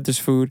 Lord, thank you that there's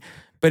food.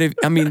 But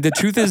the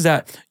truth is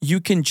that you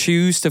can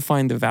choose to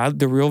find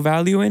the real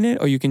value in it,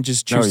 or you can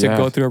just choose to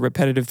go through a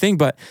repetitive thing.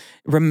 But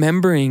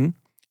remembering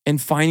and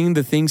finding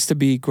the things to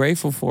be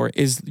grateful for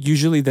is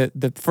usually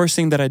the first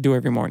thing that I do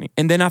every morning.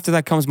 And then after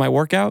that comes my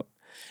workout.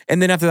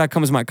 And then after that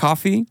comes my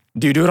coffee.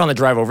 Do you do it on the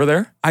drive over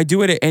there? I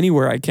do it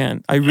anywhere I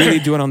can. I really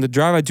do it on the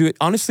drive. I do it,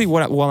 honestly,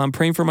 while I'm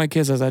praying for my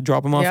kids as I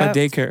drop them off at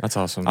daycare. That's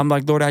awesome. I'm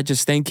like, Lord, I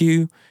just thank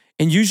you.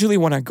 And usually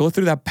when I go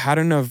through that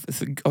pattern of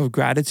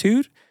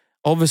gratitude,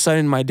 all of a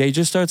sudden my day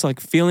just starts like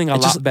feeling a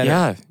lot better.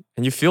 Yeah,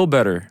 and you feel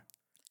better.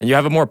 And you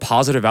have a more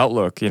positive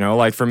outlook,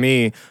 Like for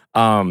me,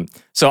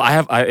 so I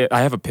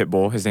have a pit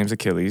bull. His name's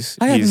Achilles.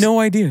 I had no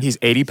idea. He's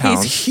 80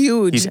 pounds. He's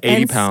huge. He's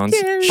 80 pounds.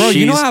 Scary. Bro,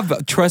 you know I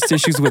have trust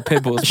issues with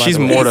pit bulls. She's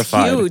by the way.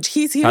 mortified.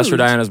 He's huge. Pastor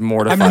Diana's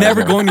mortified. I'm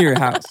never of him. going to your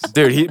house.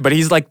 Dude,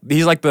 he's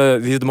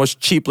the most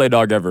cheap lay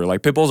dog ever.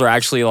 Like pit bulls are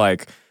actually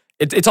like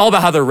it's all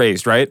about how they're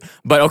raised, right?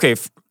 But okay,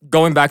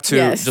 going back to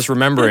just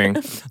remembering,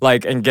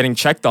 like, and getting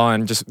checked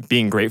on, just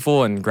being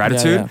grateful and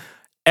gratitude. Yeah.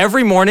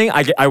 Every morning,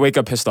 I wake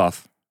up pissed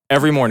off.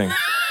 Every morning.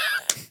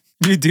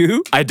 You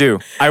do? I do.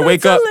 I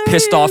wake up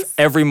pissed off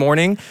every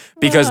morning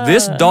because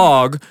this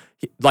dog,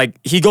 like,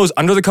 he goes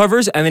under the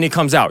covers and then he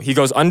comes out. He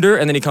goes under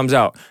and then he comes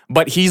out.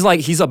 But he's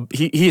like,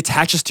 he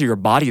attaches to your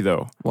body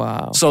though.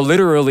 Wow. So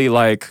literally,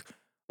 like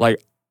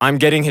I'm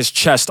getting his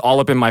chest all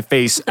up in my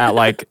face at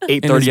like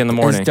 8:30 in the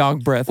morning. His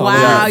dog breath. All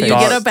Wow, over you your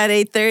face. get up at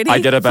 8:30? I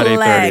get up at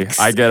 8:30.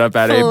 I get up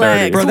at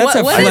 8:30. Bro, that's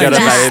a What flex. is I get up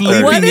that? at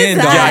 8:30. What is Sleeping in,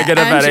 that? dog. Yeah, I get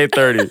up at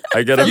Andrew? 8:30.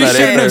 I get up You at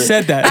shouldn't have 8:30.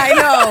 said that. I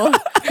know.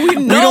 We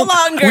no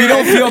longer. We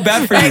don't feel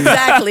bad for you.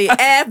 Exactly.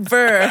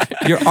 Ever.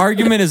 Your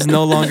argument is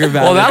no longer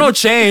valid. Well, that'll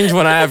change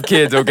when I have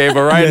kids, okay?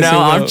 But right Yes, now,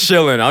 it I'm will.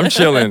 chilling. I'm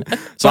chilling.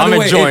 So By the I'm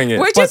way, enjoying it.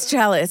 We're just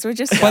jealous. We're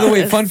just jealous. By the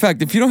way, fun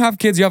fact: if you don't have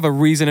kids, you have a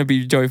reason to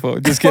be joyful.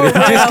 Just kidding.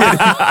 Just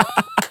kidding.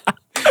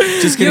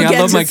 Just kidding. You I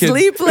get love to my kids.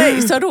 sleep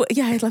late. So do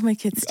I love my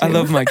kids too. I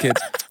love my kids.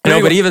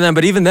 No, but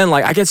even then,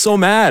 like, I get so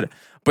mad.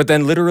 But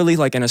then literally,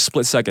 like, in a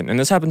split second, and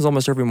this happens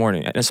almost every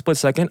morning, in a split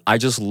second, I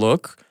just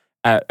look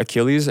at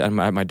Achilles and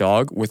my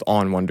dog with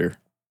awe and wonder.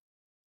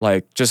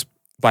 Like, just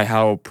by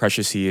how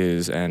precious he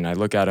is. And I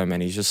look at him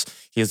and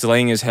he's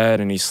laying his head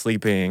and he's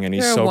sleeping and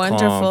he's You're so a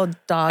wonderful calm.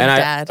 dog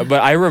And dad.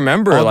 but I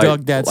remember, All like,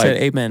 dog dad said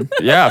amen.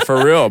 yeah,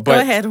 for real. But Go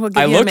ahead. We'll give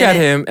I you a look at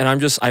minute. him and I'm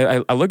just, I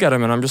look at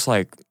him and I'm just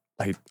like,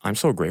 I'm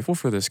so grateful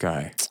for this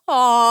guy.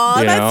 Aw,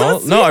 You that's know? so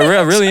sweet. No,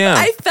 I really am.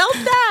 I felt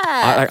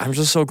that. I'm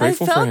just so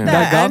grateful I felt for him.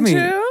 that, That got me.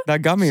 Andrew.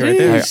 That got me right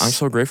there. I'm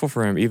so grateful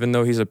for him, even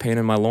though he's a pain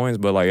in my loins.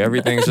 But like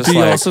everything's just Do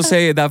you like, also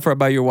say that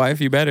about your wife?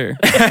 You better.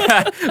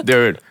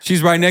 dude,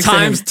 She's right next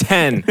times to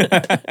him.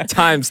 10,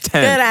 times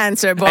 10. Good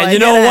answer, boy. And you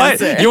know Good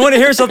what? answer. You want to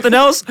hear something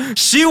else?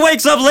 She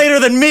wakes up later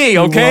than me.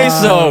 Okay,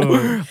 Wow.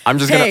 so I'm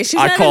just gonna. Hey, she's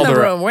I not called in the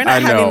her. room. We're not I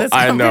know, having this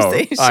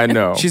conversation. I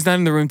know. She's not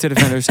in the room to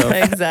defend herself.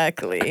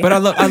 Exactly. But I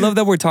love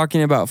that we're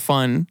talking about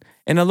fun.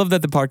 And I love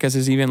that the podcast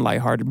is even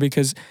lighthearted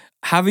because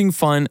having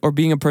fun or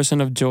being a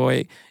person of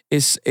joy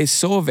is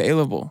so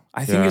available.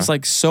 I think Yeah. it's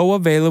like so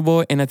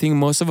available. And I think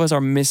most of us are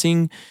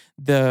missing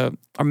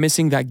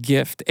that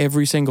gift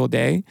every single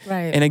day.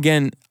 Right. And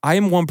again, I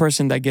am one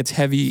person that gets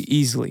heavy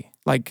easily.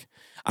 Like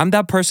I'm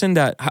that person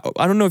that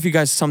I don't know if you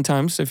guys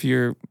sometimes, if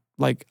you're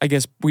like, I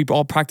guess we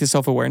all practice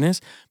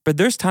self-awareness, but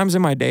there's times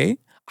in my day,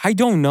 I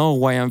don't know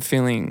why I'm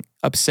feeling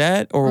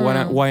upset or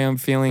why I'm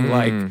feeling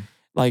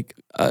like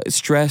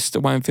stressed,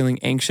 why I'm feeling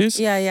anxious.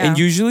 Yeah. And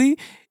usually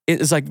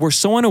it's like we're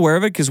so unaware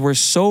of it because we're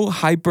so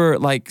hyper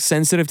like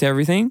sensitive to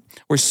everything.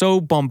 We're so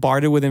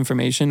bombarded with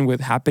information,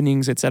 with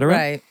happenings, etc.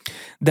 Right.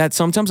 That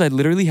sometimes I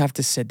literally have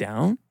to sit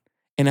down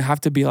and I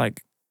have to be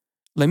like,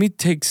 let me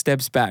take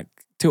steps back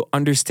to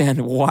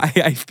understand why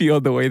I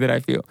feel the way that I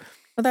feel.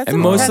 Well, that's, And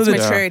most of the-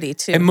 maturity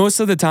too. And most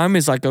of the time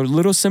it's like a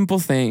little simple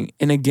thing.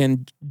 And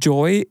again,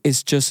 joy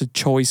is just a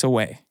choice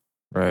away.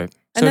 Right.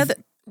 So Another.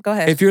 Go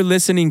ahead. if you're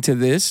listening to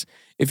this,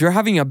 if you're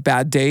having a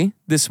bad day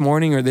this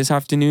morning or this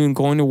afternoon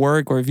going to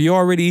work, or if you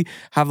already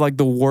have like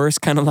the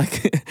worst kind of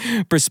like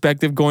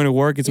perspective going to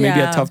work, it's maybe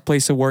a Yeah. tough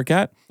place to work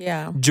at.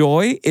 yeah.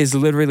 Joy is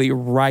literally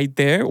right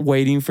there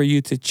waiting for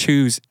you to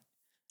choose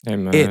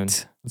Amen.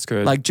 it. That's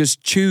good. Like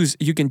just choose.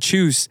 You can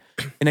choose.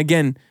 And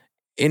again,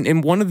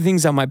 in one of the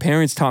things that my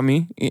parents taught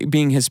me,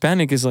 being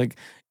Hispanic, is like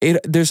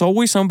there's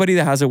always somebody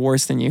that has it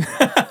worse than you.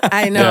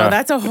 I know. Yeah.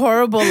 That's a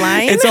horrible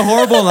line. It's a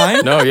horrible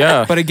line. no,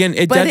 yeah. But again,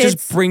 But that it's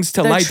just brings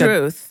to the light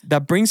truth.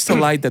 that brings to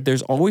light that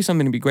there's always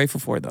something to be grateful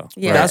for, though.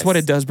 Yes. That's what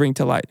it does bring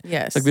to light.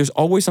 Yes. It's like there's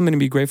always something to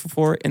be grateful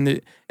for, and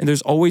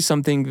there's always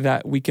something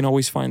that we can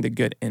always find the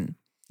good in.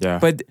 yeah.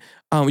 But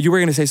you were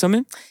gonna say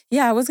something?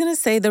 Yeah, I was going to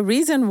say the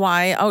reason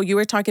why, you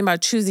were talking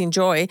about choosing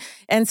joy.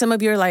 And some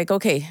of you are like,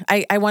 okay,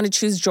 I want to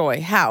choose joy.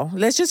 How?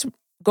 Let's just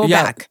go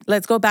Yeah. back.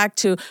 Let's go back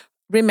to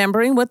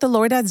remembering what the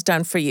Lord has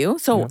done for you.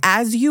 So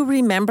as you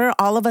remember,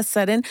 all of a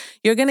sudden,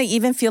 you're going to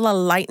even feel a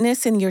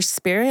lightness in your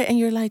spirit. And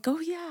you're like, oh,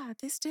 yeah,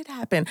 this did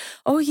happen.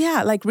 Oh,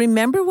 yeah. Like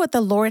remember what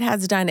the Lord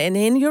has done. And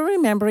in your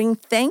remembering,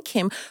 thank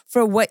Him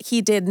for what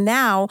He did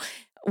now.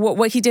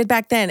 What He did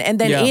back then. And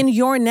then Yeah. in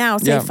your now,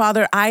 say, Yeah.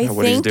 Father, I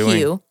what He's thank doing.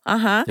 you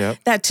Yep.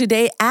 that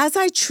today, as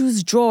I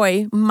choose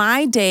joy,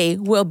 my day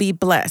will be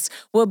blessed,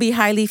 will be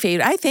highly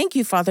favored. I thank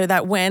you, Father,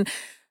 that when,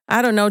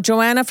 I don't know,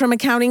 Joanna from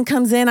accounting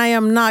comes in, I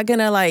am not going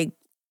to like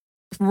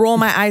roll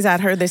my eyes at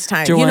her this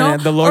time, Joanna,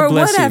 the Lord or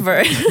bless you.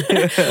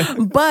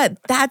 whatever. But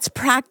that's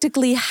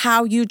practically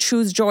how you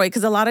choose joy.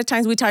 Because a lot of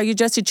times we tell you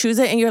just to choose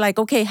it and you're like,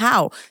 okay,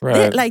 how?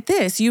 Right. Like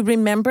this, you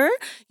remember,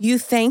 you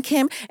thank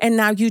Him, and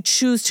now you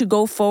choose to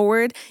go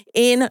forward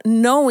in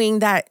knowing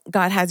that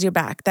God has your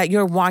back, that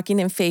you're walking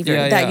in favor,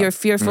 Yeah, that yeah. you're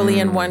fearfully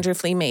and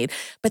wonderfully made.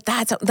 But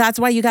that's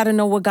why you got to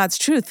know what God's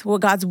truth,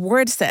 what God's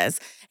word says.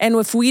 And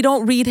if we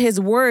don't read His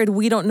word,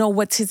 we don't know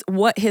what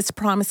His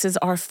promises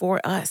are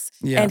for us.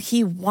 Yeah. And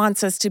He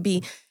wants us to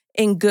be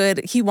in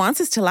good. He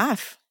wants us to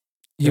laugh.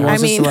 He wants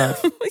I us mean, to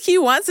laugh. He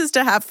wants us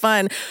to have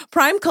fun.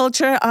 Prime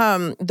culture,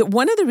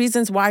 one of the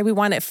reasons why we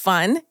want it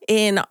fun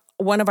in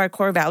one of our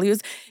core values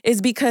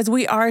is because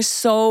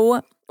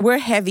we're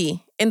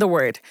heavy in the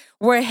word.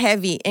 We're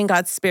heavy in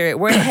God's spirit.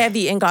 We're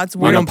heavy in God's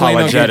word. don't play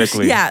no games.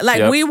 Unapologetically. Yeah, like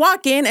Yep. we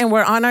walk in and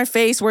we're on our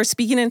face, we're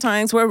speaking in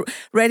tongues, we're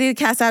ready to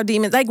cast out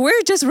demons. Like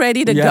we're just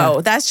ready to Yeah.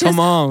 go. That's just Come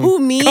on. who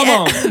me Come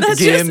and on. that's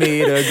Give just me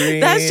the green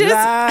that's just-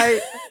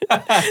 light.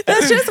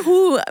 that's just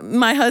who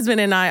my husband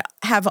and I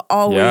have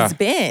always Yeah.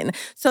 been.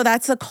 So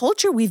that's the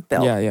culture we've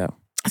built. Yeah, yeah.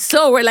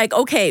 So we're like,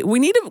 okay, we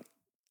need to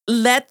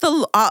let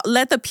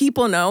the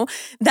people know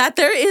that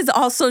there is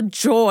also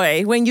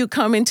joy when you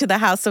come into the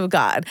house of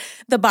God.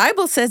 The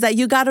Bible says that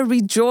you got to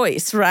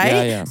rejoice, right?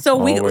 Yeah, yeah. So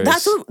Always.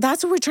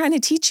 that's what we're trying to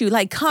teach you.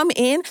 Like come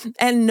in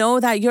and know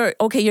that you're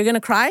going to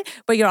cry,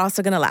 but you're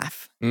also going to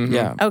laugh.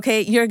 Yeah.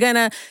 Okay,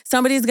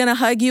 somebody's gonna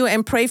hug you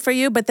and pray for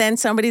you, but then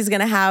somebody's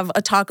gonna have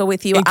a talk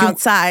with you And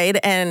outside,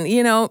 and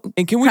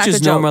And can we crack a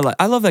just joke. normalize?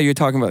 I love that you're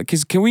talking about it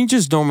because can we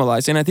just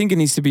normalize? And I think it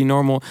needs to be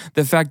normal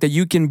the fact that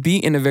you can be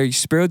in a very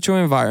spiritual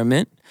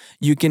environment.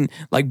 You can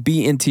like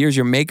be in tears.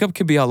 Your makeup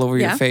could be all over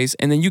your Yeah. face,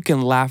 and then you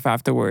can laugh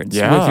afterwards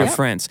Yeah. with your Yeah.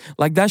 friends.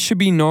 Like that should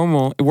be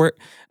normal.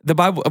 The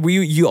Bible,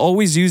 you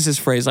always use this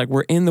phrase like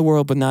we're in the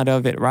world but not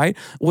of it, right?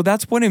 Well,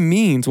 that's what it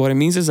means. What it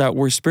means is that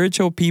we're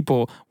spiritual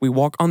people. We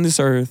walk on this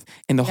earth,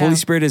 and the Holy Yeah.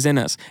 Spirit is in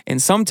us.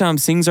 And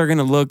sometimes things are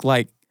gonna look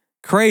like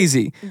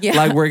crazy. Yeah.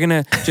 Like we're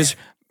gonna just.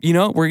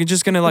 We're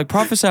just gonna like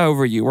prophesy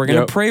over you. We're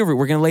gonna Yep. pray over you.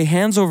 We're gonna lay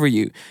hands over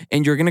you,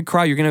 and you're gonna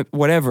cry. You're gonna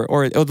whatever,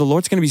 or the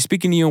Lord's gonna be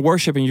speaking to you in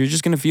worship, and you're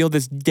just gonna feel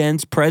this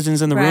dense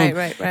presence in the room.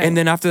 Right. And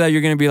then after that,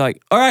 you're gonna be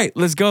like, "All right,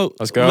 let's go.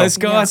 Let's go. Let's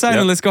go Yeah. outside Yep.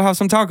 and let's go have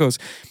some tacos."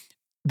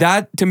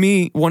 that to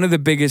me, one of the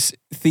biggest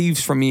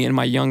thieves for me in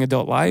my young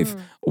adult life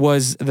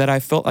was that I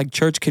felt like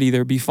church could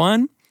either be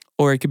fun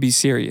or it could be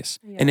serious.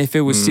 And if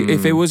it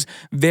was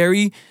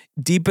very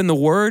deep in the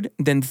word,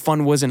 then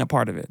fun wasn't a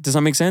part of it. Does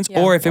that make sense?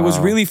 Yeah. Or if it was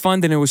really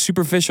fun, then it was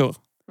superficial.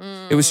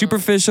 It was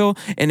superficial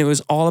and it was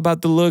all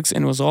about the looks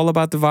and it was all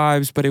about the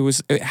vibes, but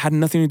it had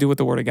nothing to do with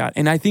the word of God.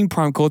 And I think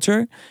prime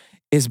culture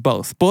is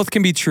both. Both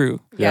can be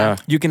true. Yeah.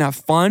 You can have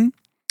fun.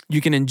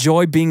 You can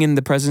enjoy being in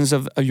the presence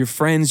of your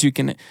friends. You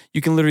can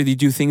literally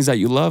do things that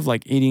you love,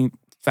 like eating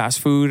fast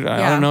food.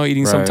 I don't know,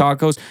 eating some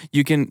tacos.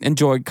 You can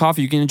enjoy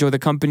coffee. You can enjoy the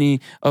company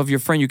of your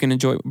friend. You can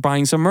enjoy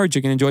buying some merch.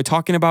 You can enjoy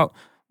talking about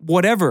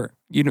whatever.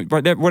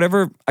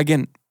 Whatever.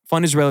 Again,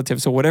 fun is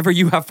relative. So whatever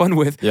you have fun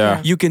with,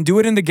 you can do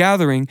it in the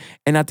gathering.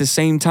 And at the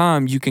same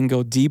time, you can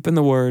go deep in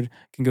the word.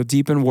 You can go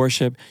deep in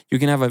worship. You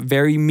can have a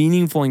very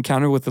meaningful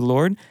encounter with the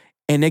Lord.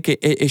 And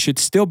it should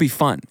still be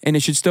fun. And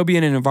it should still be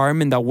in an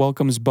environment that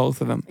welcomes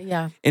both of them.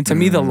 Yeah. And to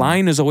me, the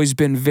line has always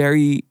been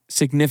very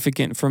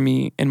significant for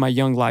me in my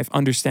young life,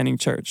 understanding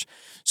church.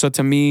 So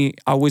to me,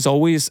 I'm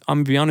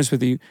gonna be honest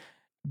with you,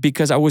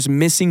 because I was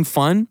missing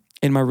fun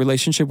in my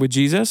relationship with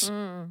Jesus.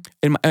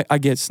 And I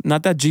guess,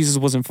 not that Jesus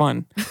wasn't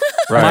fun.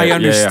 My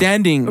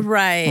understanding.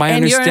 Right. My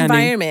and understanding. your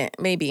environment,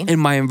 maybe. In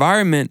my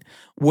environment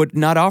would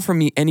not offer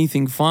me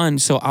anything fun.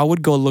 So I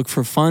would go look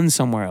for fun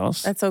somewhere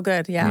else. That's so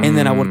good. Yeah. And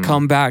then I would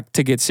come back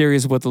to get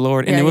serious with the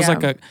Lord. And it was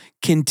like a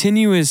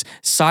continuous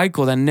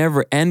cycle that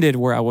never ended,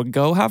 where I would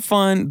go have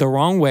fun the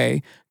wrong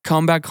way,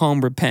 come back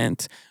home,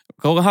 repent.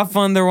 Go have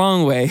fun the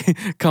wrong way,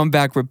 come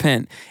back,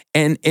 repent.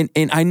 And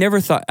I never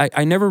thought,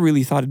 I never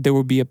really thought there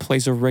would be a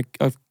place of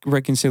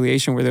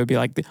reconciliation where there would be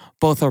like,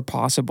 both are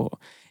possible.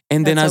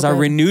 And then as I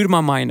renewed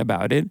my mind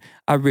about it,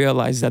 I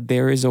realized that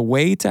there is a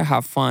way to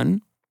have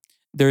fun.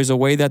 There is a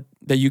way that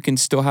you can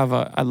still have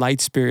a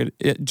light spirit,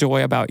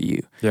 joy about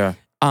you. Yeah.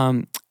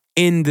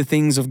 In the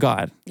things of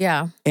God.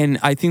 Yeah. And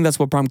I think that's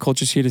what prime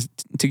culture is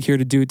here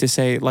to do, to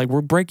say, like,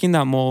 we're breaking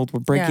that mold, we're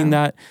breaking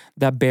that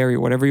barrier,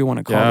 whatever you want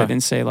to call it,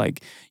 and say,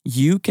 like,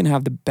 you can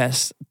have the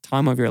best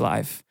time of your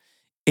life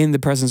in the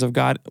presence of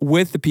God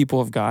with the people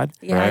of God.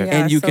 Yeah. Right.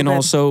 Yeah, And you so can good.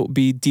 also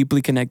be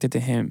deeply connected to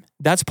Him.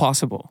 That's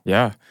possible.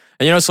 Yeah.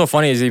 And you know what's so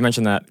funny is you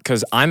mentioned that,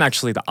 because I'm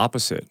actually the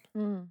opposite.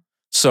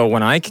 So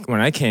when I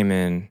came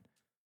in,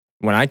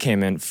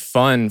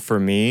 fun for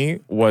me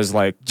was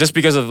like, just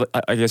because of,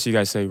 I guess you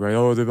guys say, right,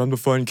 oh, I'm the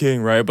fun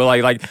king, right? But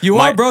like You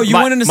are, bro. You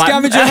went in the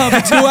scavenger hunt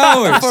for 2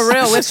 hours. For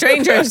real, with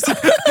strangers.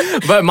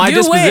 But my You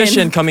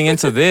disposition win. coming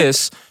into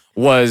this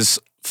was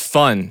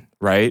fun,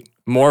 right?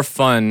 More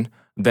fun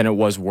than it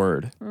was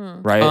word,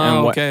 right?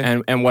 Oh,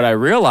 And what I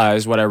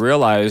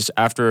realized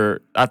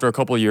after a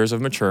couple of years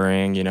of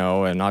maturing, you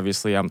know, and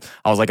obviously I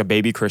was like a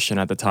baby Christian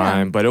at the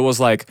time, but it was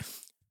like,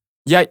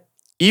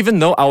 even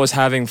though I was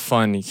having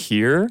fun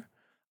here,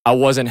 I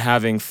wasn't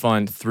having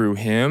fun through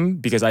Him,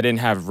 because I didn't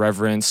have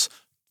reverence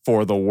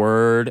for the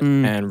word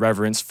and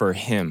reverence for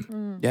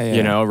Him.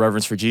 You know,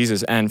 reverence for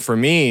Jesus. And for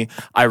me,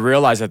 I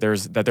realized that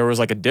there was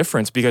like a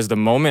difference, because the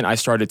moment I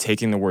started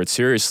taking the word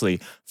seriously,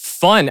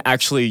 fun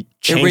actually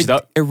changed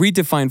up. It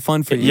redefined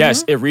fun for you.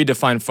 Yes, it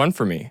redefined fun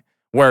for me.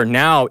 Where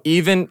now,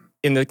 even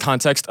in the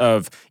context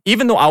of,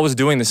 even though I was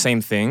doing the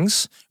same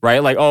things,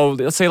 right? Like, oh,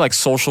 let's say like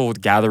social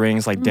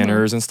gatherings, like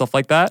dinners and stuff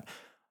like that,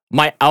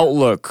 my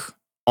outlook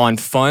on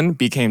fun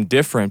became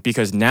different,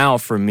 because now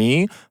for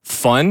me,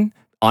 fun,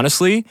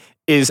 honestly,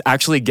 is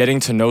actually getting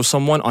to know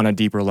someone on a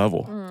deeper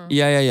level.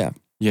 Yeah.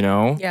 You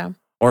know? Yeah.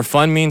 Or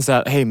fun means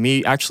that, hey,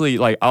 me actually,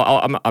 like,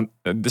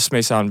 this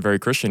may sound very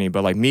Christian-y,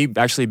 but like me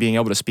actually being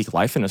able to speak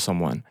life into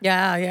someone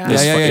Yeah.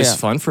 is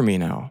fun for me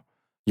now.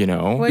 You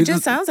know? Well, it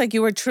just sounds like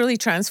you were truly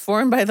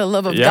transformed by the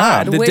love of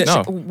Yeah. God, which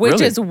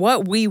really. is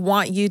what we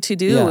want you to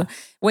do. Yeah.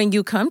 When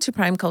you come to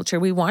Prime Culture,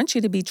 we want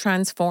you to be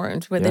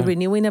transformed with the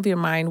renewing of your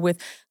mind, with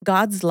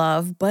God's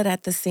love, but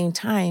at the same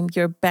time,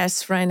 your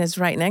best friend is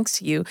right next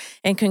to you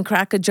and can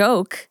crack a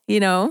joke, you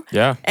know?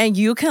 Yeah. And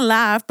you can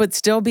laugh, but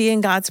still be in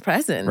God's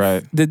presence.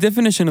 Right. The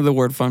definition of the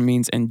word fun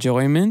means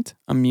enjoyment,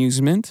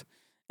 amusement,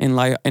 and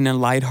a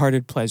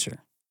lighthearted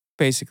pleasure,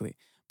 basically.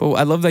 But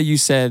I love that you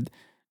said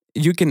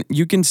you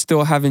can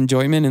still have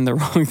enjoyment in the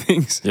wrong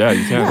things. Yeah,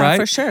 you can. Yeah, Right?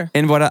 for sure.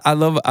 And what I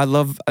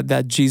love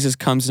that Jesus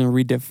comes and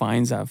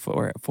redefines that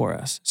for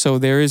us. So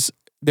there is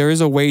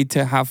a way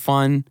to have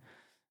fun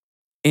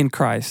in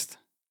Christ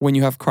when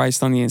you have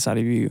Christ on the inside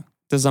of you.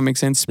 Does that make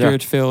sense?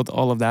 Spirit filled,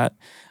 all of that.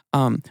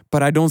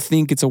 But I don't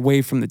think it's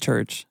away from the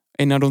church.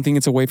 And I don't think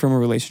it's away from a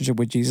relationship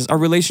with Jesus. A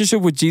relationship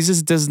with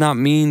Jesus does not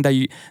mean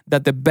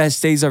that the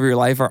best days of your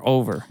life are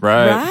over.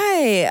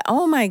 Right.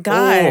 Oh my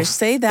gosh. Oof.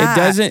 Say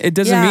that. It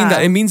doesn't mean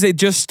that. It means it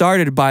just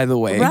started, by the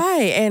way.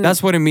 Right. And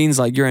That's what it means.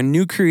 Like, you're a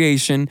new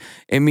creation.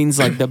 It means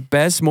like the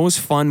best, most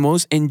fun,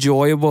 most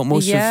enjoyable,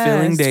 most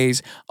fulfilling Yes.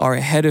 days are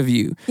ahead of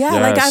you. yeah,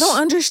 like I Yes. don't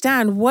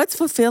understand what's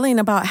fulfilling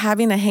about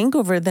having a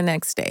hangover the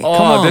next day. Oh,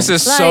 on. this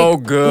is Like- so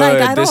good.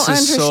 Like I This don't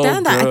is so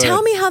understand that. good.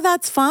 Tell me how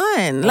that's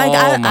fun. Like Oh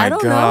I my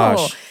don't know.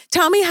 gosh.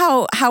 tell me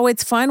how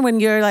it's fun when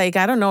you're like,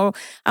 I don't know,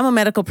 I'm a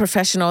medical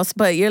professional,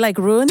 but you're like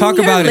ruining Talk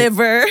your about it.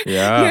 liver.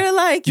 Yeah. You're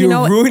like, You're you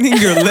know, ruining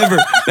your liver.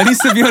 That needs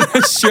to be on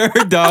a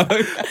shirt, dog.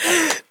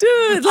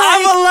 dude, like,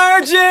 I'm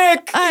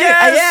allergic.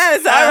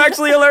 yes, I'm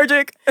actually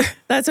allergic.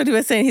 that's what he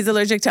was saying. He's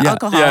allergic to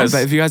alcohol. yes.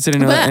 But if you guys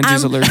didn't know, But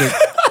Andrew's I'm- allergic.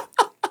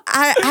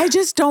 I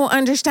just don't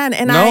understand.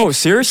 And No,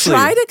 seriously.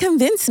 try to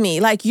convince me.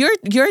 Like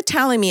you're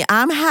telling me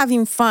I'm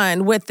having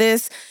fun with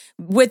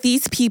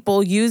these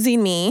people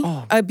using me,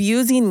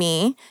 abusing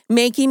me,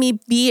 making me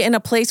be in a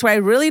place where I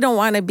really don't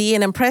want to be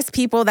and impress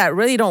people that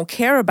really don't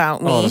care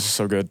about me. Oh, this is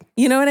so good.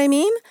 You know what I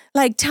mean?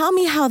 Like tell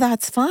me how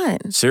that's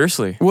fun.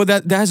 Seriously. Well,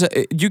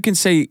 you can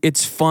say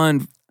it's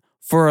fun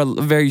for a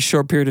very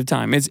short period of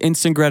time. It's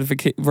instant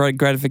gratification.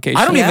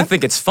 I don't Yeah. even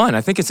think it's fun.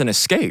 I think it's an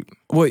escape.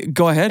 Well,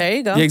 go ahead. There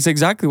you go. Yeah, it's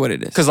exactly what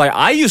it is. Because like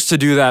I used to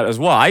do that as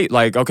well.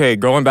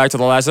 Going back to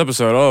the last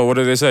episode. Oh, what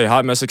did they say?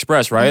 Hot Mess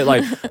Express, right?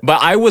 Like,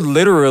 but I would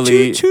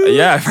literally, Choo-choo.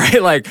 yeah, right.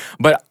 Like,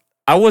 but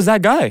I was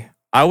that guy.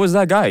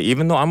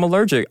 Even though I'm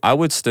allergic, I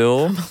would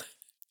still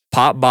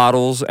pop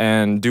bottles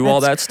and do all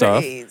that That's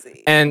stuff.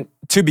 crazy. And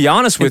to be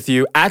honest with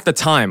you, at the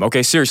time,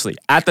 okay, seriously,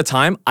 at the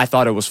time, I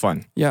thought it was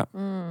fun. Yeah,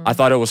 I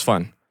thought it was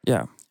fun.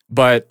 yeah.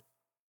 But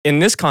in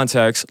this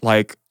context,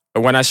 like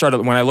when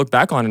I look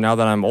back on it now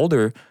that I'm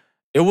older,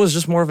 it was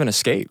just more of an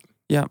escape.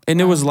 Yeah, and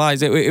it was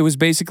lies. It was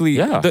basically,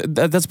 Yeah.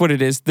 that's what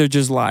it is. They're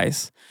just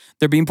lies.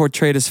 They're being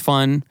portrayed as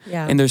fun,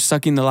 Yeah. and they're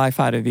sucking the life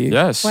out of you.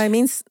 Yes. Well, I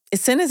mean,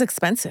 sin is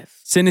expensive.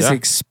 Sin is Yeah.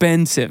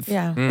 expensive.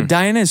 Yeah.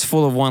 Diana is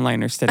full of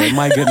one-liners today.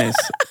 My goodness.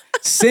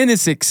 Sin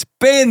is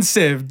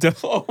expensive.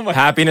 Oh my.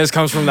 Happiness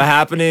comes from the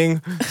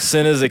happening.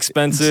 Sin is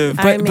expensive.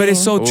 I But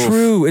it's so Oof.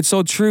 true. It's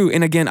so true.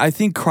 And again, I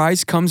think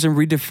Christ comes and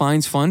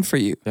redefines fun for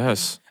you.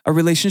 Yes. A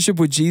relationship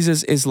with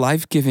Jesus is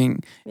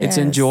life-giving. It's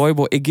Yes.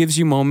 enjoyable. It gives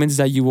you moments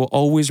that you will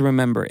always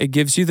remember. It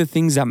gives you the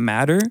things that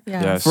matter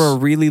Yeah. Yes. for a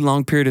really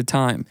long period of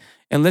time.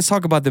 And let's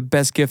talk about the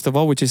best gift of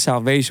all, which is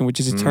salvation, which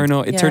is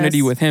eternity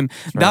Yes. with Him.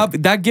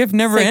 That gift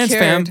never ends,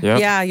 fam. Secured. Yep.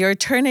 Yeah, your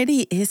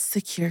eternity is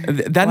secure.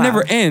 That Wow.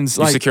 never ends.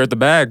 You Like secured the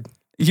bag.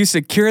 you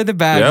secure the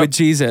bag Yep. with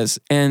Jesus.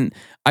 And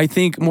I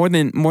think more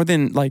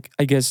than like,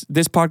 I guess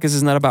this podcast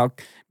is not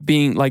about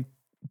being like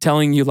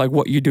telling you like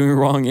what you're doing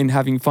wrong and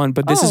having fun,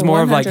 but this Oh, is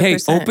more of like, hey,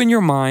 100%. open your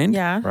mind.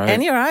 Yeah, Right.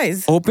 and your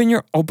eyes. Open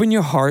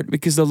your heart,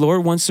 because the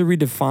Lord wants to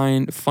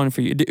redefine fun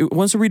for you. It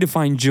wants to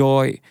redefine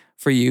joy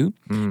for you.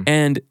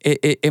 And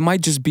it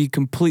might just be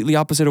completely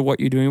opposite of what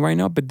you're doing right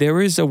now, but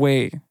there is a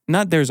way.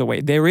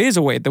 There is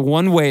a way. The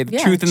one way, the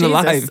Yeah, truth and the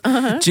Jesus.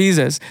 life.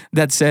 Jesus,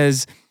 that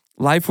says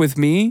life with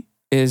me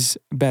is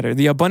better.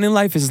 The abundant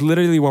life is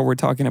literally what we're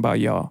talking about,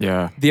 y'all.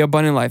 Yeah. The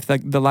abundant life,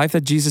 like the life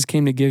that Jesus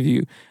came to give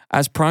you.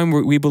 As Prime,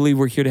 we believe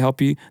we're here to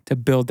help you to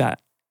build that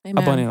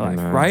Amen. abundant life,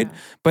 Amen. right?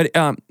 But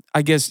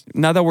I guess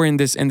now that we're in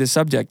this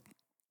subject,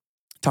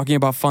 talking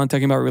about fun,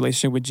 talking about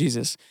relationship with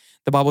Jesus,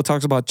 the Bible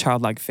talks about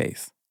childlike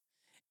faith,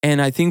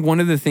 and I think one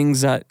of the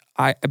things that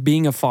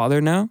being a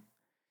father now,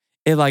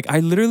 I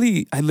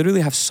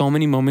literally have so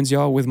many moments,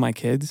 y'all, with my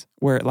kids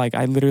where like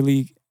I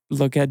literally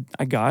look at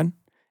God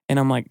and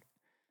I'm like,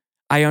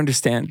 I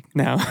understand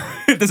now.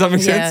 Does that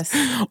make sense?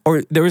 Yes.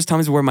 Or there was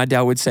times where my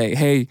dad would say,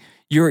 hey,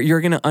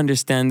 you're gonna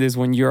understand this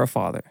when you're a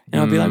father.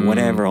 And I'll be like,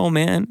 whatever, old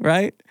man,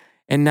 right?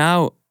 And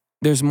now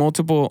there's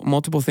multiple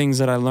things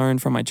that I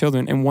learned from my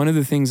children. And one of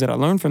the things that I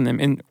learned from them,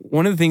 and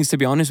one of the things, to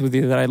be honest with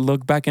you, that I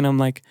look back and I'm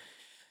like,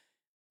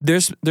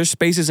 there's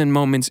spaces and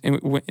moments in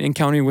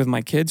encountering with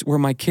my kids where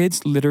my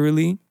kids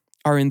literally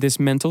are in this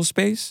mental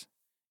space,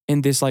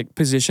 in this like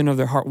position of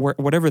their heart,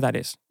 whatever that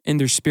is, in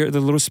their spirit, the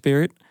little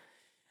spirit.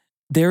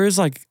 There is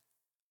like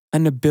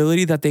an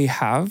ability that they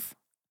have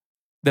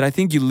that I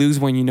think you lose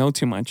when you know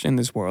too much in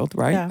this world,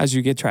 right? Yeah. As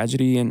you get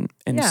tragedy and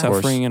Yeah. Of course.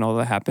 suffering and all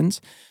that happens.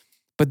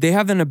 But they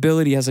have an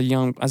ability as a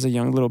young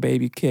little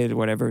baby kid,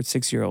 whatever,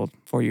 6-year-old,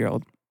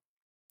 4-year-old,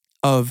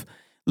 of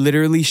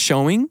literally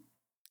showing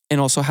and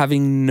also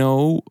having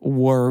no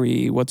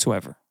worry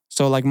whatsoever.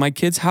 So like my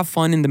kids have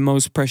fun in the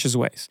most precious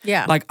ways.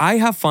 Yeah. Like I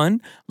have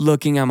fun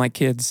looking at my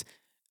kids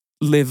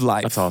live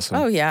life. That's awesome.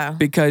 Oh yeah.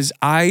 Because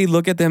I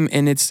look at them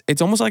and it's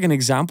almost like an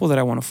example that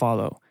I want to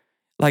follow.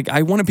 Like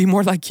I want to be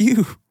more like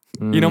you.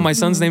 You know, my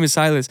son's name is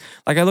Silas.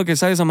 Like I look at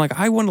Silas, I'm like,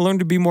 I want to learn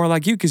to be more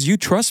like you because you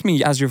trust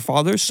me as your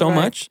father so Right.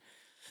 much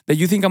that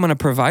you think I'm going to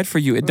provide for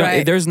you.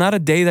 Right. There's not a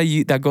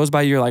day that goes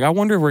by you're like, I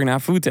wonder if we're going to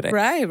have food today.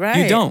 Right. Right.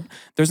 You don't.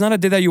 There's not a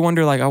day that you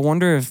wonder like, I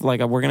wonder if like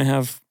we're going to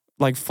have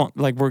like fun,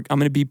 like I'm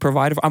going to be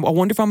provided for. I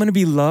wonder if I'm going to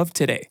be loved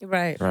today.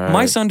 Right. Right.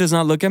 My son does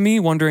not look at me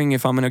wondering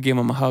if I'm going to give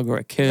him a hug or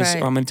a kiss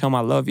Right. or I'm going to tell him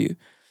I love you.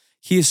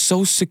 He is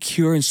so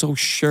secure and so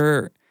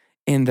sure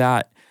in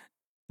that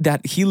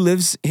he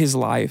lives his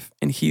life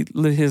and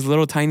his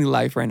little tiny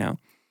life right now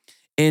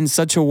in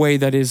such a way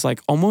that is like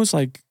almost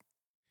like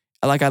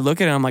I look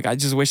at it and I'm like, I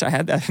just wish I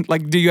had that.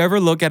 Like, do you ever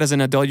look at as an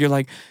adult, you're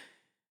like,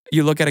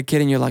 you look at a kid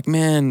and you're like,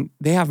 man,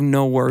 they have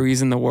no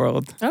worries in the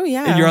world. Oh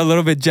yeah. And you're a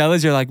little bit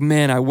jealous. You're like,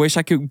 man, I wish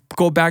I could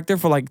go back there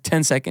for like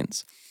 10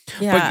 seconds.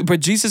 yeah. But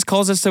Jesus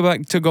calls us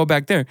to go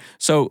back there.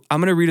 So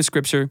I'm going to read a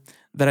scripture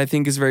that I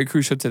think is very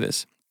crucial to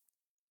this.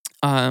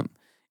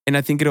 And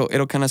I think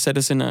it'll kind of set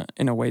us in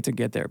a way to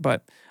get there.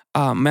 But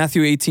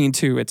Matthew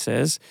 18:2, it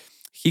says,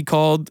 he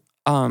called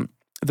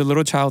the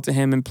little child to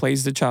him and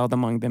placed the child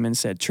among them and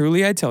said,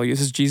 truly I tell you,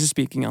 this is Jesus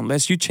speaking,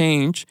 unless you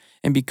change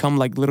and become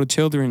like little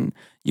children,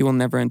 you will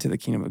never enter the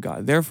kingdom of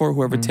God. Therefore,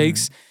 whoever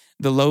takes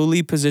the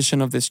lowly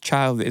position of this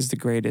child is the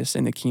greatest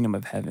in the kingdom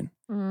of heaven.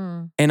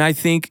 And I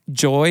think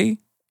joy,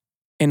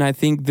 and I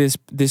think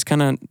this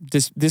kind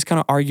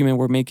of argument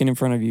we're making in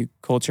front of you,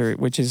 culture,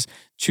 which is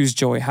choose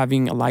joy,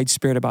 having a light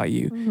spirit about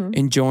you,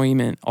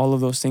 enjoyment, all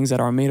of those things that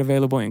are made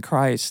available in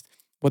Christ.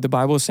 What the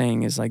Bible is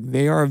saying is like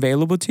they are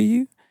available to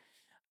you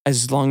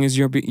as long as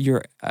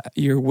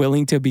you're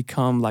willing to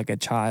become like a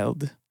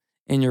child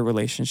in your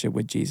relationship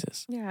with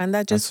Jesus. Yeah, and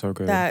that just so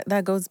good.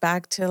 that goes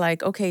back to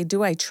like, okay,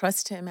 do I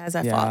trust him as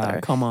a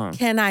father? Come on.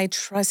 Can I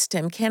trust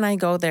him? Can I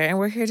go there? And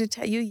we're here to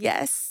tell you,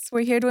 yes.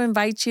 We're here to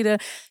invite you to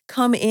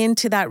come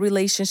into that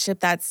relationship,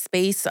 that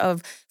space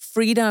of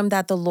freedom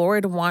that the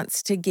Lord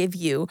wants to give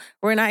you.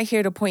 We're not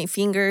here to point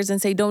fingers and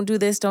say, don't do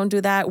this, don't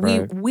do that.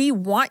 Right. We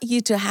want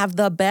you to have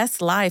the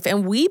best life.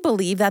 And we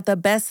believe that the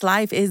best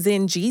life is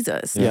in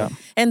Jesus. Yeah.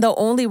 And the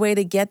only way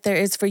to get there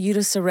is for you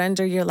to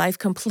surrender your life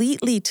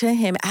completely to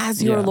him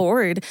as your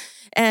Lord.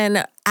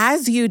 And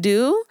as you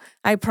do,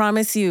 I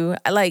promise you,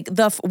 like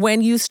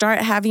when you start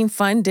having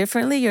fun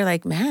differently, you're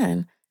like,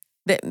 man,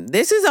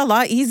 this is a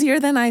lot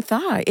easier than I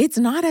thought. It's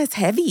not as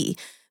heavy.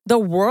 The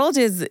world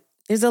is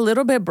a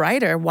little bit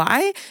brighter.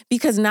 Why?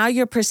 Because now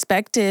your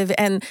perspective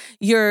and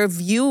your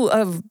view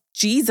of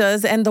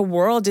Jesus and the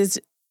world is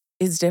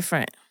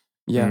different.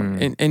 Yeah.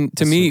 And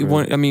to That's me, so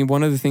good.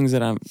 one of the things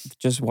that I'm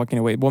just walking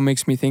away, what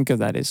makes me think of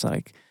that is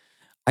like,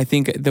 I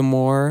think the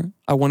more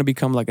I want to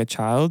become like a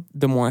child,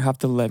 the more I have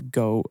to let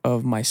go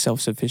of my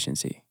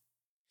self-sufficiency.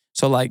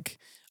 So like,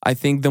 I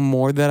think the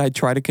more that I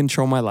try to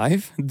control my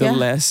life, the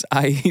less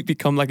I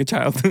become like a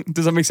child.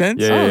 Does that make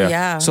sense?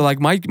 Yeah. So like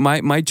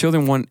my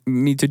children want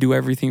me to do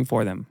everything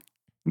for them.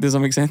 Does that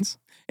make sense?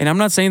 And I'm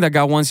not saying that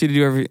God wants you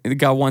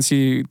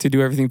to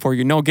do everything for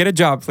you. No, get a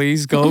job,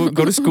 please. Go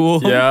to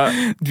school.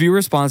 Yeah. Be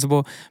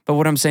responsible. But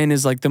what I'm saying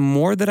is like the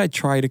more that I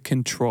try to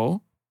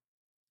control,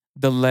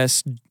 the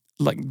less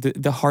like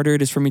the harder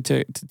it is for me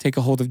to take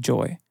a hold of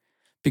joy.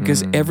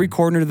 Because every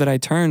corner that I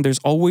turn, there's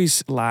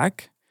always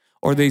lack.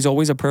 Or there's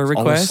always a prayer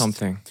request. Always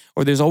something.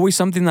 Or there's always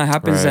something that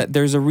happens Right. that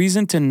there's a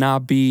reason to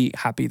not be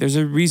happy. There's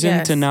a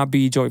reason to not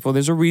be joyful.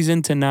 There's a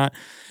reason to not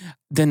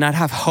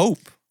have hope.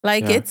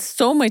 Like it's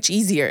so much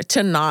easier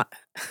to not.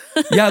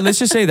 Yeah, let's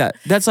just say that.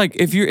 That's like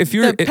if you're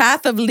The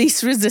path of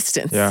least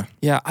resistance. Yeah.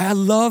 yeah, I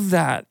love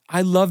that.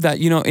 I love that.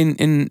 You know,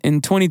 in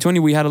 2020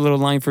 we had a little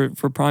line for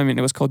Prime and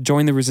it was called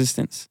Join the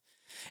Resistance.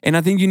 And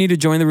I think you need to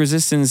join the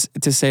resistance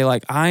to say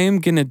like I am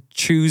going to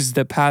choose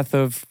the path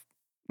of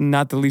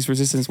not the least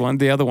resistance one,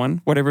 the other one,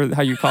 whatever,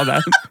 how you call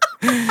that,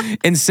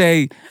 and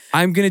say,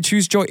 I'm going to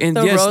choose joy. And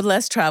The yes, road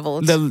less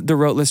traveled. the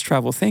road less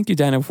traveled. Thank you,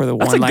 Dana, for the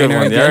That's a one-liner. good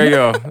one. again. There you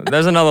go.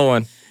 There's another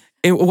one.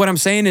 And what I'm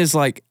saying is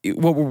like,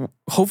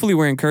 hopefully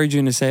we're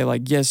encouraging to say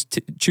like, yes,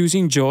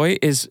 choosing joy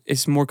is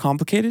more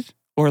complicated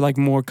or like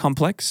more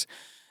complex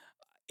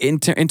in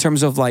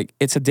terms of like,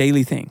 it's a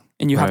daily thing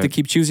and you have to Right.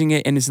 keep choosing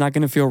it and it's not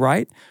going to feel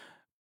right.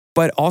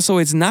 But also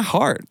it's not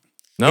hard.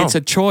 No. It's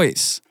a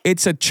choice.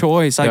 It's a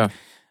choice. Like, Yeah.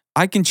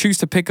 I can choose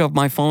to pick up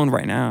my phone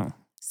right now.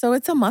 So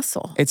it's a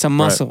muscle. It's a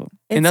muscle.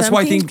 It's And that's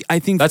why something- I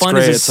think That's fun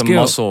great. is It's a a skill.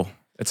 muscle.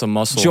 It's a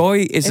muscle. Joy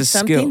is It's a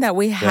something skill. that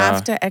we have Yeah.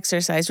 to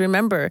exercise.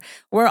 Remember,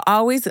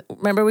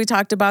 remember we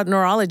talked about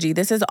neurology.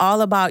 This is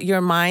all about your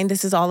mind.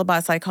 This is all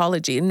about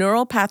psychology.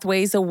 Neural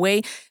pathways, the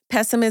way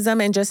pessimism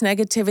and just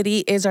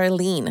negativity is our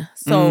lean.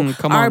 So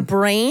come our on.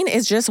 brain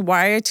is just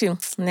wired to,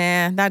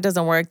 nah, that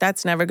doesn't work.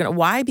 That's never going to.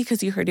 Why?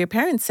 Because you heard your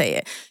parents say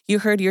it. You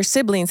heard your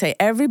siblings say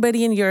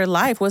everybody in your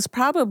life was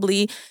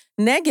probably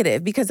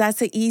negative because that's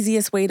the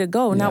easiest way to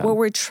go. Now, Yeah. what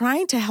we're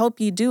trying to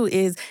help you do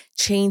is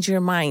change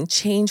your mind,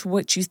 change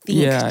what you think,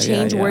 Yeah,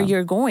 change where yeah.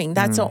 you're going.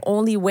 That's the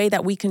only way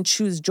that we can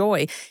choose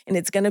joy. And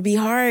it's going to be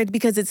hard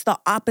because it's the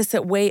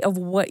opposite way of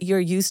what you're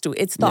used to.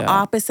 It's the Yeah.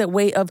 opposite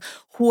way of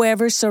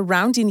whoever's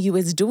surrounding you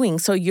is doing.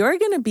 So you're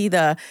going to be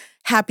the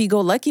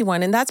happy-go-lucky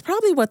one. And that's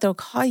probably what they'll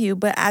call you.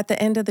 But at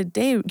the end of the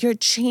day, you're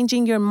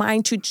changing your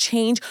mind to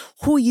change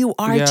who you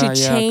are, Yeah, to yeah,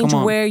 change come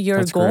on. where you're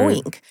That's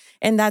great. going.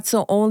 And that's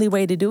the only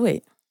way to do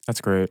it. That's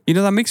great. You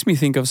know, that makes me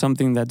think of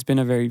something that's been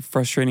a very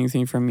frustrating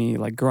thing for me,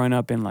 like growing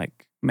up in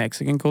like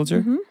Mexican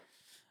culture. Mhm.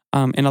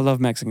 And I love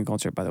Mexican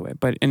culture, by the way.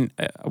 But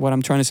what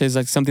I'm trying to say is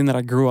like something that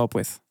I grew up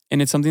with.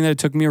 And it's something that it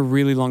took me a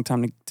really long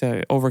time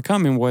to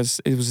overcome. And it was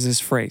this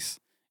phrase.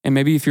 And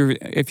maybe if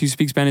you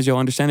speak Spanish, you'll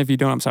understand. If you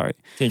don't, I'm sorry.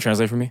 Can you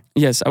translate for me?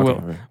 Yes, I will.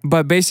 Okay.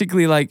 But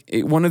basically, like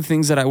one of the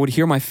things that I would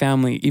hear my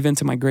family, even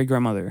to my great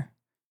grandmother,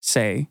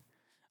 say,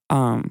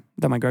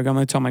 that my great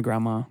grandmother told my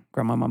grandma,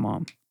 my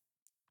mom.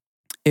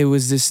 It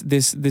was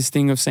this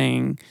thing of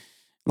saying,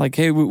 like,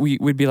 hey,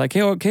 we'd be like,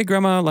 hey, okay,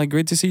 grandma, like,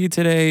 great to see you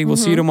today. We'll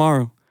see you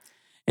tomorrow.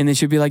 And then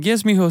she'd be like,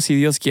 yes, mijo, si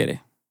Dios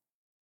quiere.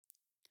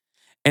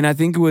 And I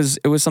think it was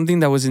something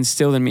that was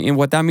instilled in me. And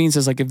what that means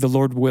is like if the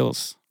Lord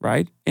wills,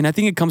 right? And I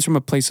think it comes from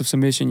a place of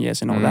submission,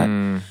 yes, and all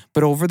that.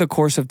 But over the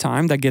course of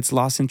time, that gets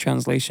lost in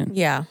translation.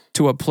 Yeah.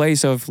 To a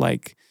place of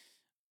like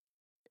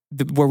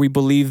where we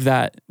believe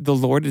that the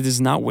Lord is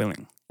not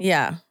willing.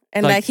 Yeah.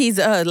 And Like- like he's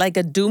like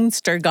a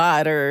doomster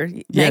God or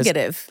Yes.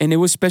 negative. And it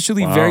was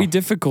especially Wow. very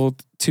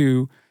difficult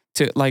to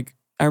like,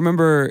 I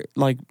remember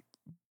like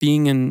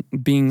being in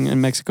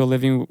Mexico,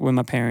 living with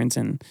my parents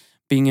and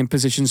being in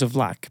positions of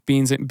lack,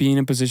 being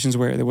in positions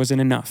where there wasn't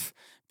enough,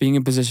 being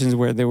in positions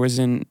where there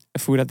wasn't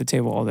food at the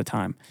table all the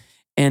time.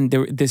 And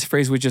this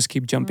phrase would just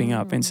keep jumping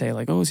up and say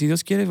like, oh, si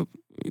Dios quiere,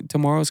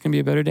 tomorrow's going to be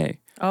a better day.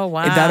 Oh,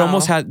 wow. And that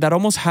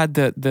almost had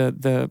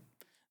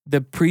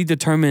the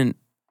predetermined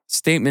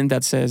statement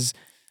that says,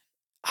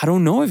 I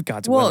don't know if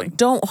God's Well, willing.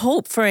 don't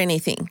hope for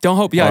anything. Don't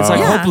hope. Yeah, it's like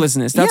Yeah.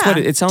 hopelessness. That's what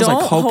it sounds like,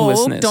 Don't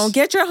hopelessness. Don't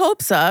get your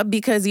hopes up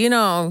because,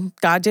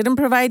 God didn't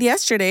provide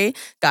yesterday.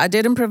 God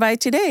didn't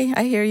provide today.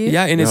 I hear you.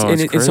 Yeah, and No,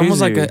 it's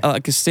almost like crazy.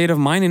 a state of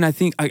mind. And I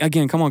think,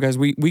 again, come on, guys,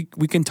 we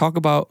can talk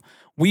about,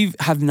 we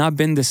have not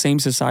been the same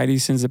society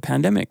since the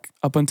pandemic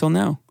up until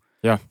now.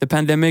 Yeah. The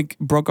pandemic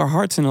broke our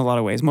hearts in a lot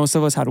of ways. Most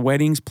of us had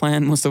weddings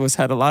planned. Most of us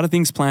had a lot of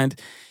things planned.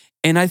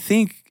 And I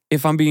think,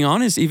 if I'm being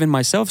honest, even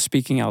myself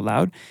speaking out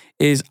loud,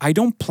 is I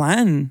don't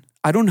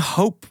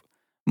hope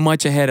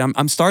much ahead.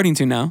 I'm starting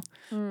to now.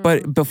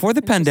 But before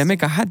the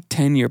pandemic, I had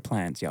 10-year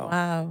plans, y'all.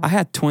 Wow. I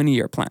had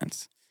 20-year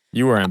plans.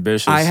 You were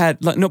ambitious. I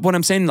had, no, what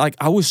I'm saying, like,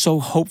 I was so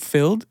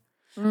hope-filled.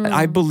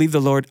 I believe the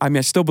Lord. I mean,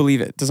 I still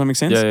believe it. Does that make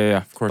sense? Yeah,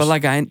 of course. But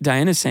like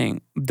Diana's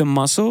saying, the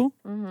muscle,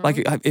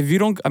 like if you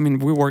don't, I mean,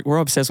 we're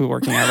obsessed with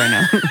working out right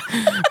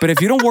now. But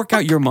if you don't work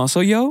out your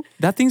muscle, yo,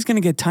 that thing's going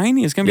to get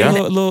tiny. It's going to be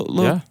Yeah. a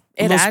little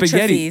It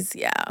spaghetti. atrophies.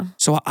 Yeah.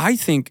 So I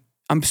think,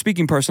 I'm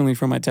speaking personally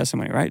from my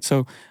testimony, right?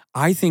 So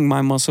I think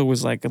my muscle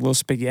was like a little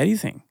spaghetti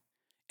thing.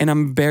 And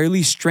I'm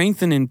barely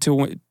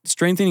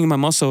strengthening my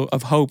muscle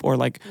of hope or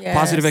like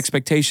positive Yes.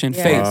 expectation,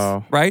 Yes. faith,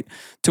 Wow. right?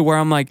 To where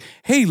I'm like,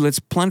 hey, let's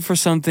plan for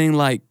something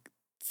like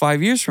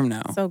 5 years from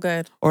now. So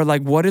good. Or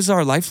like, what does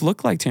our life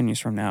look like 10 years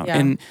from now? Yeah.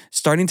 And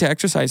starting to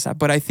exercise that.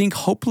 But I think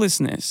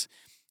hopelessness,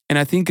 and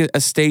I think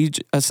a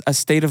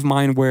state of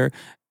mind where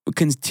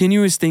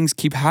continuous things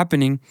keep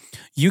happening,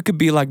 you could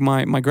be like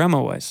my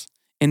grandma was,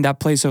 in that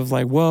place of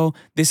like, well,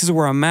 this is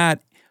where I'm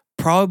at,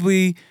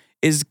 probably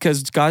is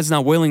because God's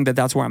not willing that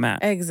that's where I'm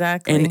at.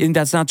 Exactly. And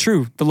that's not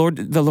true. The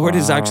Lord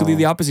is actually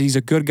the opposite. He's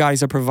a good guy.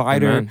 He's a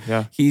provider. Amen.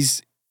 Yeah.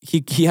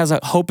 He has a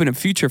hope and a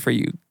future for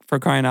you, for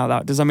crying out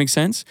loud. Does that make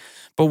sense?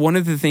 But one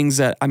of the things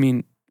that, I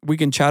mean, we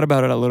can chat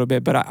about it a little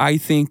bit, but I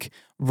think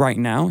right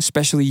now,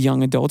 especially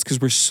young adults, because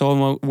we're so,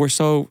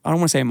 I don't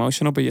want to say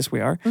emotional, but yes, we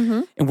are.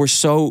 And we're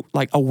so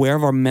like aware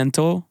of our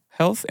mental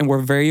health and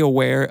we're very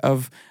aware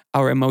of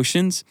our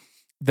emotions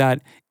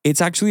that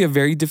it's actually a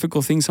very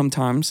difficult thing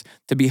sometimes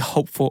to be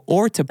hopeful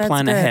or to That's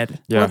plan good. ahead.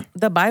 Yeah. Well,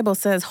 the Bible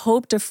says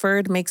hope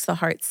deferred makes the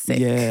heart sick.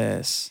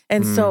 Yes.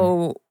 And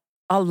so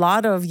a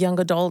lot of young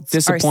adults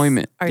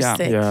Disappointment. are Yeah.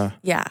 sick. Yeah.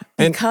 Yeah.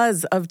 And-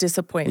 Because of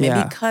disappointment.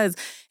 Yeah.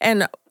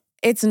 And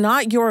it's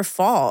not your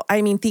fault.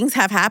 I mean, things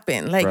have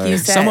happened. Like you Right.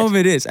 said. Some of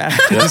it is.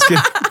 Just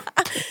kidding.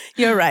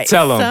 You're right.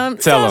 Tell 'em.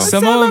 Tell 'em.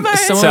 Some of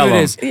Tell it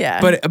 'em. is. Yeah.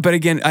 But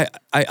again,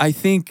 I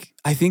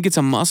think it's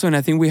a muscle, and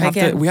I think we have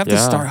Again. to Yeah.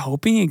 start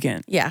hoping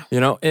again. Yeah.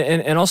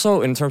 And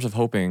also in terms of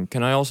hoping,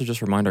 can I also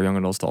just remind our young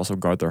adults to also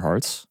guard their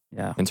hearts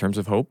Yeah. in terms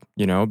of hope,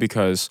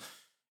 because,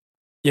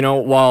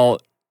 while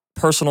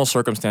personal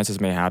circumstances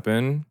may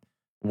happen,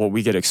 what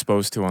we get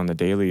exposed to on the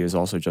daily is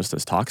also just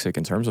as toxic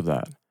in terms of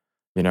that,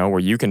 where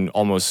you can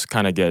almost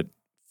kind of get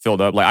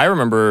filled up. Like I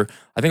remember,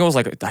 I think it was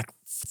like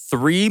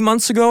 3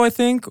 months ago, I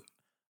think,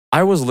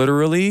 I was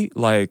literally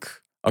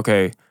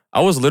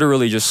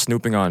just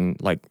snooping on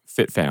like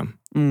FitFam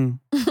Mm.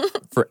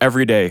 for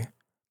every day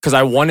because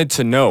I wanted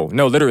to know.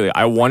 No, literally,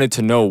 I wanted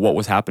to know what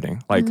was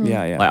happening. Like,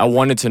 Yeah, yeah. like I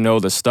wanted to know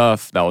the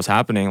stuff that was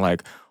happening,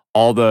 like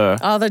all the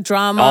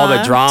drama.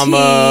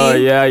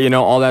 tea.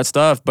 All that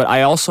stuff. But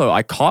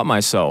I caught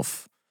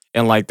myself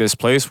in like this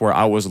place where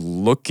I was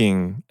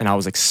looking and I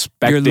was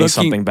expecting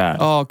something bad.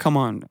 Oh, come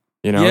on.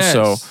 So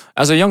Yes.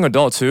 as a young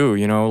adult too,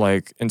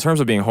 like in terms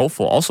of being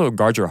hopeful, also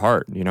guard your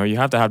heart. You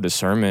have to have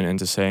discernment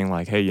into saying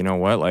like, hey, you know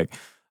what? Like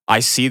I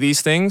see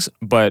these things,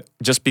 but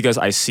just because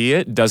I see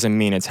it doesn't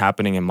mean it's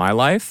happening in my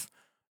life,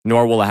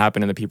 nor will it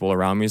happen in the people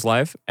around me's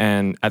life.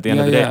 And at the end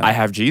of the day, Yeah. I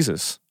have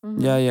Jesus,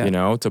 Yeah,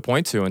 yeah. to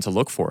point to and to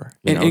look for.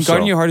 And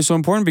guarding your heart is so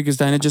important because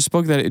Diana just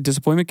spoke that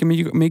disappointment can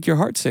make your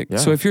heart sick. Yeah.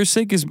 So if you're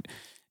sick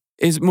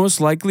is most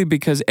likely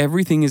because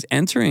everything is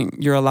entering.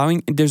 You're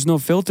allowing. There's no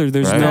filter.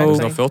 There's Right. no. There's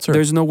no filter.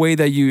 There's no way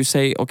that you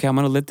say, okay, I'm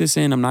gonna let this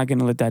in. I'm not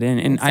gonna let that in.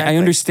 And I Exactly.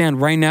 understand.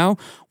 Right now,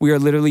 we are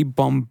literally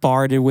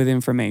bombarded with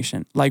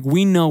information. Like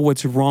we know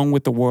what's wrong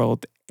with the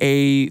world.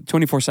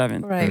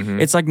 24/7. Right.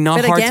 Mhm. It's like not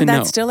But hard again, to know.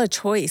 that's still a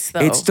choice, though.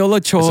 It's still a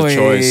choice.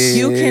 choice.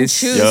 You can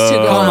choose Yo. to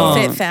go Come on on.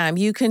 FitFam.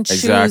 You can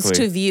choose Exactly.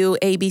 to view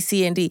A, B,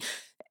 C, and D.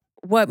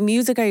 What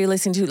music are you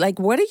listening to? Like,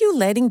 what are you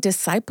letting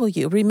disciple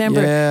you?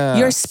 Remember,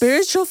 your Yes.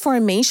 spiritual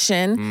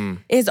formation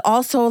is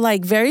also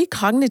like very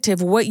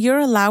cognitive. What you're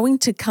allowing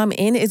to come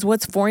in is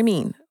what's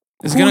forming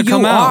It's who gonna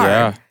come you out. are.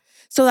 Yeah.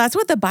 So that's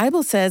what the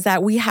Bible says,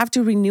 that we have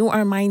to renew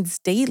our minds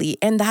daily,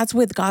 and that's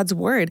with God's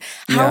word.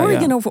 How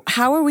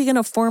are we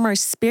gonna form our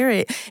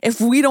spirit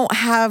if we don't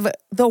have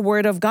the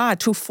word of God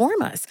to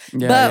form us?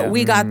 Yeah, but yeah.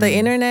 we got the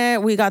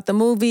internet, we got the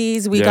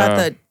movies, we got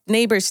Yeah. the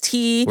neighbor's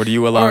tea. What are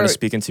you allowing to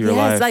speak into your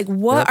life? Like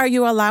what Yep. are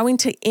you allowing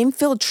to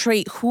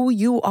infiltrate who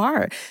you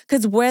are?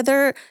 Because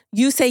whether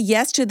you say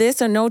yes to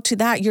this or no to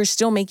that, you're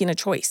still making a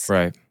choice.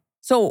 Right.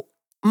 So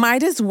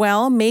might as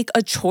well make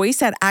a choice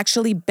that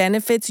actually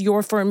benefits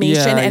your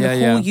formation Yeah, and yeah,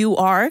 who yeah. you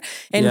are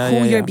and Yeah, who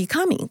yeah, you're yeah.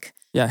 becoming.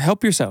 Yeah,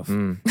 help yourself.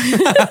 Mm.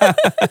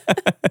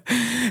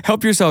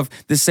 Help yourself.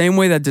 The same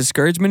way that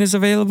discouragement is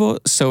available,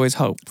 so is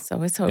hope.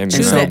 So it's hope. Amen. And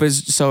Choose Right. it.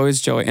 so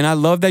is joy. And I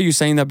love that you're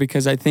saying that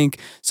because I think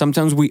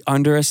sometimes we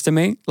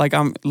underestimate. Like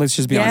let's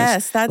just be honest.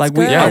 Yes, that's like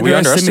good. Yeah, we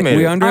underestimate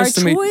we it.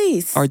 underestimate Our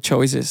choice. our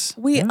choices.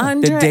 We dailies.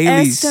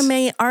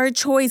 underestimate our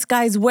choice,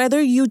 guys.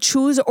 Whether you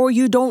choose or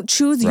you don't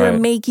choose, you're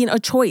Right. making a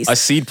choice. A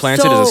seed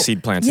planted is a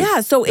seed planted.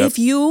 Yeah. So Yep. if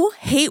you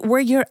hate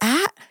where you're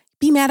at,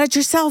 be mad at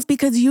yourself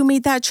because you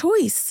made that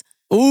choice.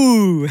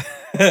 Ooh.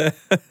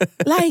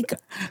 Like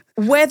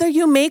whether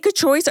you make a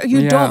choice or you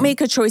Yeah. don't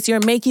make a choice,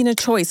 you're making a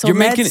choice. So You're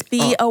let's making-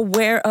 be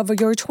aware of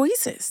your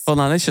choices. Hold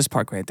on, let's just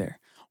park right there.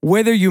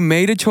 Whether you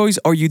made a choice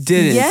or you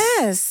didn't,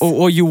 Yes.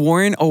 or you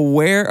weren't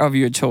aware of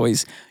your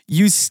choice,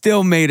 you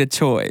still made a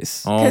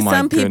choice. Oh Because my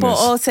some people goodness.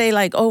 all say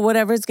like, "Oh,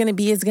 whatever it's gonna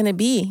be is gonna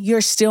be."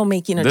 You're still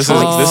making a This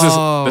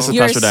choice. is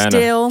You're Pastor Diana.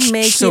 still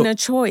making So- a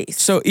choice.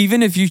 So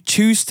even if you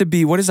choose to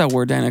be, what is that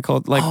word, Diana,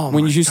 called? Like Oh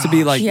when my you choose to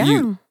be like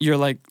Yeah. you're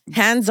like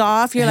Hands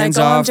off. You're Hands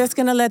like, "Oh, I'm off. just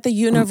gonna let the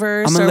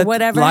universe I'm gonna or let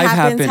whatever life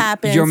happens happen."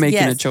 happens." You're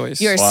making a Yes.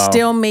 choice. You're Wow.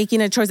 still making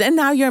a choice, and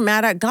now you're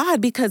mad at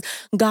God because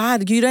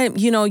God, you didn't.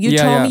 You know, you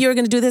Yeah, told yeah. me you were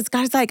gonna do this.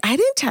 God's like, I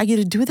didn't tell you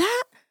to do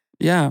that.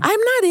 yeah. I'm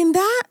not in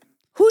that.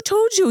 Who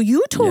told you?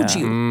 You told Yeah.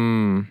 you.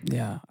 Mm.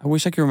 Yeah, I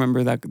wish I could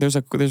remember that. There's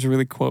a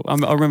really quote. I'll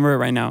remember it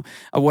right now.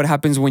 What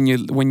happens when you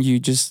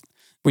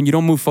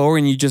don't move forward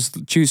and you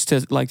just choose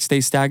to like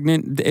stay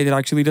stagnant? It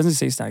actually doesn't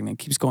stay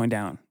stagnant. It keeps going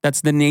down.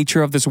 That's the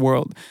nature of this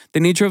world. The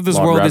nature of this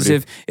Law of world is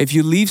gravity. if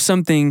you leave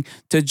something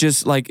to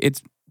just like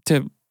it's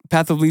to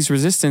path of least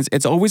resistance,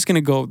 it's always going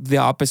to go the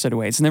opposite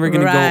way. It's never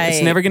going to go. It's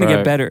Right. never going to get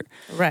Right. better.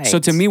 Right. So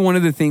to me, one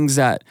of the things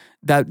that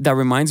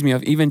reminds me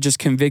of even just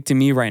convicting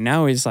me right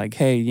now is like,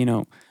 hey,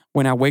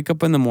 when I wake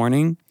up in the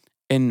morning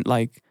and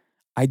like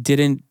I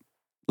didn't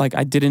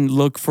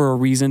look for a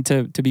reason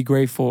to be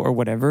grateful or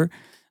whatever,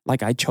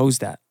 like I chose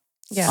that.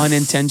 Yeah.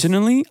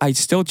 Unintentionally, I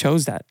still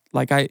chose that.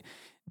 Like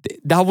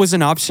that was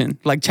an option.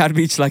 Like Chad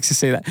Beach likes to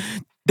say that.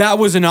 That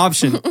was an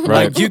option.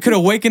 Right. Like you could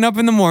have waken up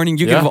in the morning,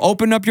 you could Yeah. have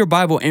opened up your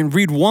Bible and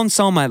read one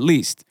psalm at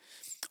least.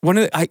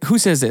 Who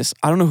says this?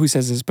 I don't know who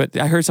says this, but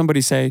I heard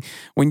somebody say,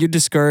 when you're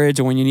discouraged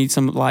or when you need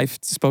some life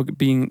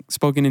being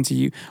spoken into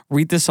you,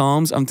 read the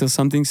Psalms until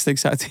something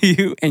sticks out to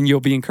you and you'll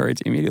be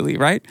encouraged immediately,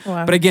 right?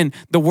 Wow. But again,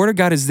 the Word of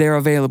God is there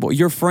available.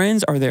 Your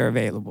friends are there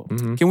available.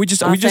 Can we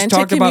just Authentic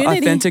talked about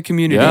community. authentic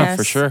community? Yeah, Yes.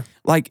 for sure.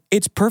 Like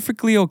it's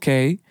perfectly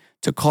okay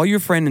to call your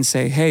friend and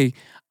say, hey,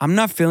 I'm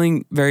not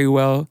feeling very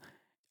well.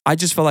 I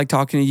just feel like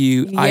talking to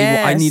you.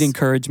 I need Yes.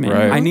 encouragement.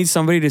 Right. I need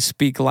somebody to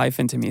speak life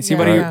into me.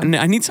 Yeah.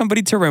 I need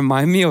somebody to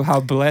remind me of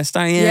how blessed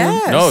I am.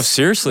 Yes. No,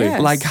 seriously.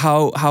 Yes. Like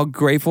how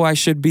grateful I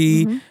should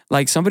be.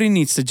 Like somebody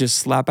needs to just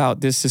slap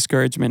out this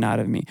discouragement out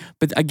of me.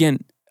 But again,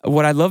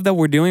 what I love that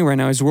we're doing right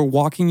now is we're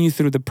walking you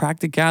through the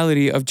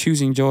practicality of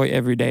choosing joy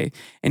every day.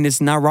 And it's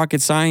not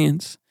rocket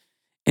science.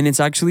 And it's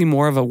actually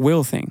more of a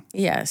will thing.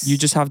 Yes. You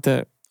just have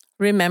to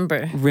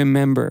remember.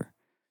 remember.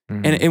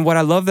 Mhm. And what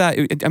I love that,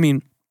 I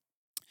mean,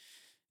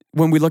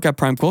 when we look at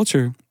prime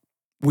culture,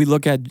 we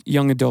look at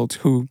young adults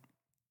who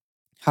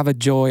have a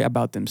joy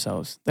about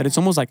themselves that it's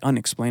almost like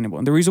unexplainable.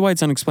 And the reason why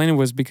it's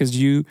unexplainable is because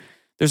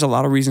there's a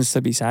lot of reasons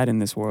to be sad in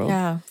this world.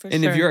 Yeah, for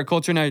And sure. if you're a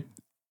culture night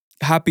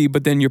happy,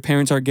 but then your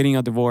parents are getting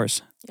a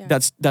divorce, Yeah.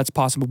 that's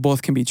possible.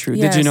 Both can be true.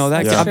 Did you Yes, know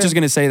that? that's I'm true. just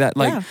gonna say that.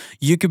 Like Yeah.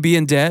 you could be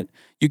in debt,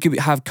 you could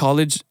have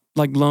college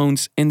like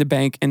loans in the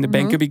bank, and the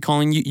bank Mm-hmm. could be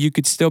calling you. You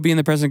could still be in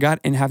the presence of God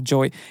and have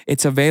joy.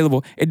 It's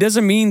available. It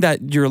doesn't mean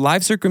that your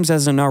life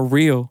circumstances are not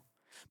real.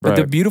 But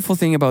the Right. beautiful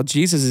thing about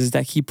Jesus is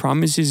that he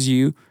promises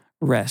you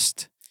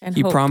rest. And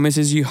He hope.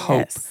 promises you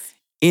hope Yes.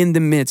 in the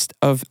midst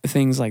of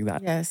things like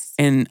that. Yes.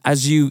 And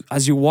as you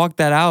walk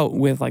that out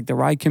with like the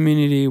right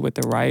community, with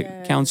the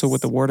right counsel,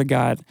 with the Yes. word of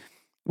God,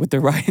 with the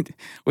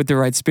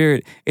right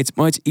spirit, it's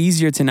much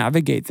easier to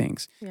navigate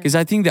things. Because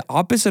I think the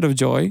opposite of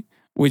joy,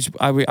 which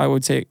I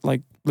would say,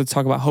 like, let's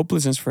talk about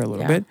hopelessness for a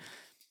little Yeah. bit.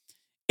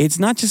 It's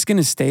not just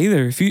gonna stay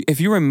there. If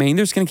you remain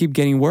there, it's gonna keep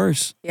getting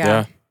worse.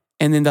 Yeah.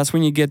 And then that's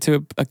when you get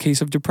to a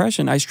case of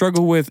depression. I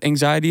struggled with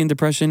anxiety and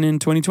depression in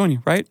 2020,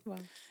 right? Wow.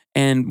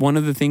 And one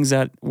of the things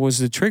that was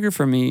the trigger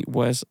for me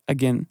was,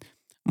 again,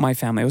 my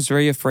family. I was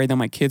very afraid that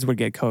my kids would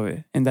get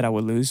COVID and that I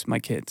would lose my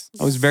kids.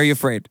 I was very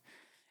afraid.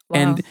 Wow.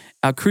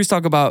 And Cruz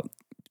talked about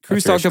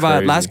fear's last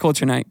crazy.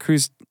 culture night.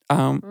 Cruz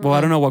Well,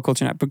 I don't know what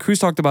culture night, but Cruz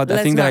talked about that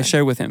Let's thing that I not.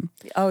 shared with him.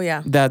 Oh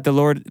yeah. That the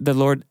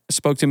Lord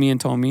spoke to me and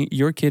told me,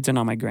 your kids are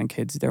not my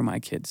grandkids, they're my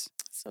kids.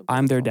 So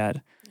I'm their beautiful.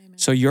 dad. Amen.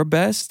 So your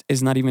best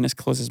is not even as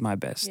close as my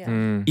best. Yeah.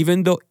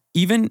 Mm.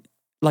 Even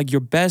like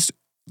your best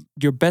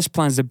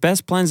plans, the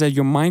best plans that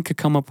your mind could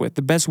come up with,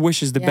 the best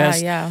wishes, the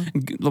best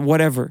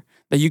whatever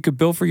that you could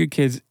build for your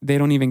kids, they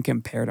don't even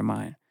compare to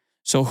mine.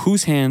 So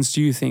whose hands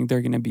do you think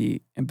they're going to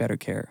be in better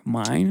care,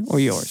 mine or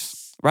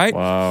yours? Right?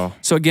 Wow.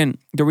 So again,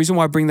 the reason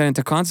why I bring that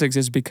into context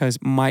is because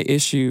my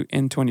issue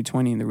in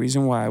 2020 and the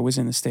reason why I was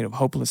in a state of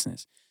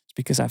hopelessness is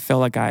because I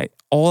felt like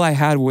all I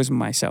had was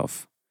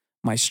myself,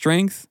 my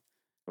strength,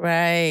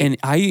 Right. and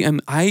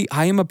I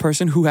am a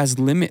person who has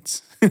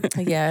limits.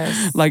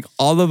 Yes. Like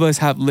all of us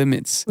have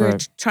limits We're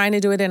Right. trying to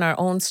do it in our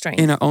own strength.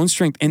 in our own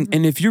strength, and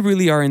if you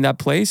really are in that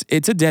place,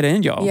 it's a dead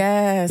end, y'all.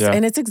 Yes. Yeah.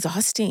 And it's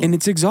exhausting. And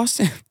it's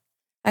exhausting.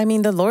 I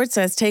mean, the Lord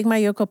says, take my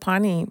yoke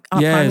upon me,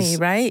 Yes.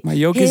 right? My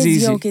yoke His is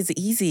easy. yoke is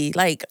easy.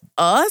 Like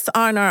us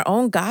on our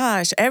own,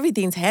 gosh,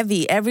 everything's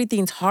heavy.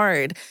 Everything's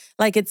hard.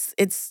 Like it's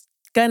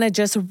gonna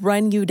just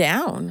run you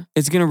down.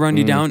 It's gonna run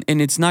you down,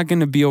 and it's not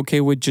gonna be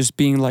okay with just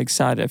being like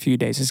sad a few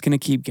days. It's gonna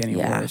keep getting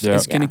Yeah. worse. Yeah.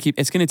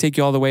 It's gonna take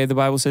you all the way. The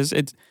Bible says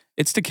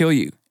it's to kill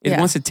you. It Yeah.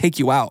 wants to take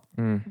you out.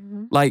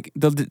 Mm. Like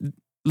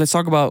let's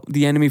talk about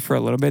the enemy for a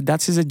little bit.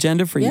 That's his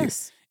agenda for you.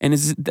 Yes. And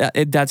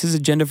that's his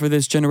agenda for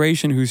this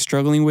generation who's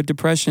struggling with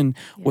depression,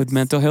 with Yes.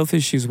 mental health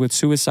issues, with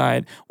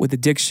suicide, with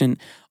addiction.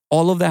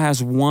 All of that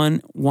has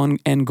one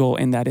end goal,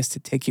 and that is to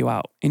take you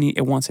out. And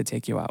it wants to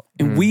take you out.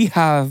 And we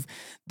have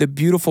the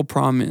beautiful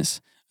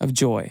promise of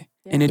joy,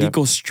 and it Yeah.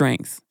 equals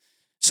strength.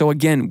 So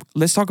again,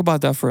 let's talk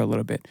about that for a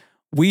little bit.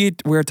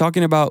 We're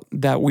talking about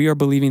that we are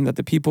believing that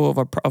the people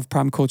of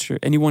prime culture,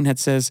 anyone that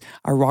says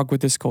I rock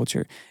with this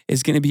culture,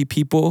 is going to be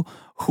people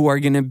who are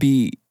going to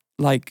be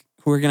like,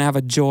 who are going to have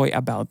a joy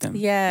about them.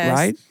 Yes.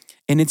 Right?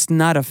 And it's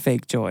not a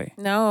fake joy.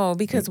 No,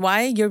 because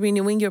why? You're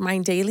renewing your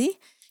mind daily.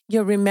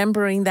 You're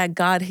remembering that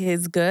God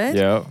is good,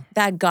 Yeah.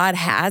 that God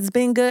has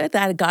been good,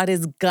 that God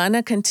is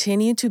gonna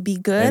continue to be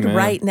good Amen.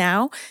 right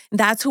now.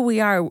 That's who we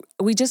are.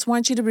 We just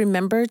want you to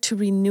remember to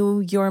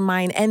renew your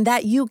mind and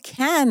that you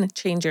can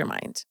change your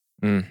mind.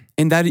 Mm.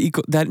 And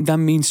that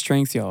means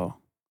strength, y'all.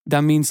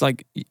 That means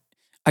like,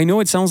 I know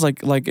it sounds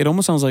like it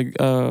almost sounds like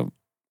a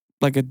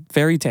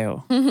fairy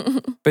tale,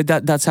 but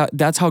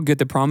that's how good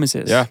the promise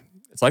is. Yeah.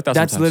 It's like that.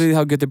 That's sometimes. literally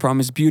how good the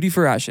promise. Beauty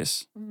for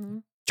ashes,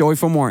 joy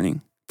for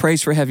mourning,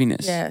 praise for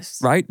heaviness. Yes.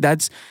 Right?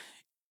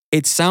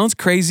 It sounds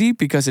crazy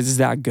because it's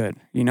that good.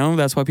 You know,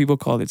 that's why people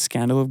call it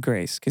scandal of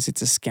grace, because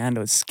it's a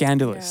scandal. It's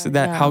scandalous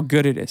how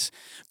good it is.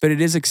 But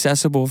it is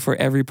accessible for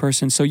every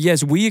person. So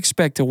yes, we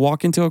expect to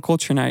walk into a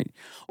culture night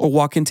or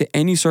walk into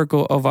any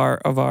circle of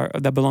our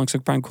that belongs to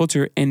prime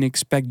culture and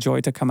expect joy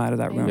to come out of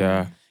that room.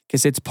 Yeah.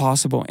 Because it's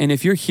possible. And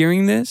if you're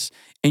hearing this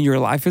and your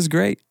life is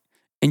great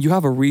and you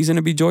have a reason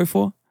to be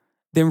joyful,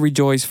 then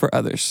rejoice for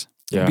others.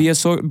 Yeah. Be a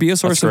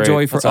source of great.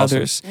 joy for That's awesome.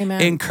 others.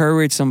 Amen.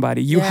 Encourage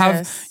somebody. You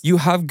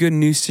have good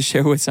news to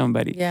share with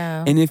somebody.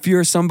 Yeah. And if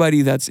you're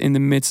somebody that's in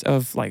the midst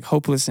of like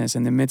hopelessness,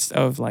 in the midst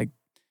of like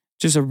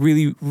just a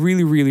really,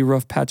 really, really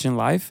rough patch in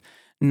life,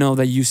 know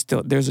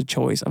that there's a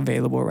choice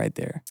available right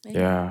there.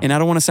 Yeah. And I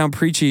don't want to sound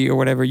preachy or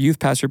whatever, youth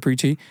pastor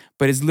preachy,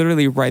 but it's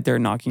literally right there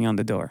knocking on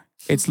the door.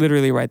 It's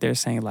literally right there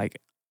saying like,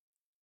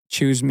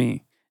 choose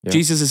me. Yeah.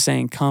 Jesus is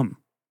saying, come,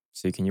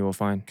 Seeking you will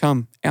find.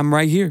 come. I'm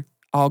right here.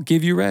 I'll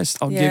give you rest.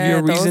 I'll give you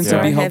a reason those to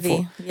are be heavy.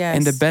 hopeful. Yes.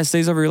 And the best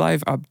days of your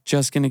life are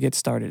just going to get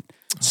started.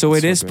 So that's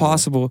it so is good, man.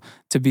 possible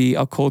to be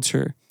a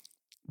culture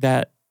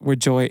that where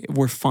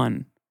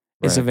fun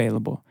is Right.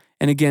 available.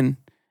 And again,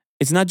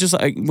 it's not just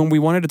like when we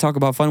wanted to talk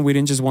about fun, we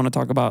didn't just want to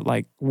talk about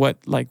like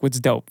what's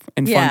dope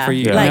and fun for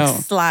you. Yeah. Like No.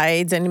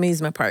 slides and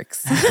amusement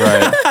parks.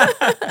 Right.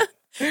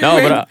 No,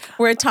 we're, but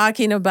we're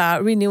talking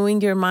about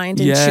renewing your mind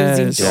and Yes.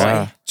 choosing joy.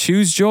 yeah.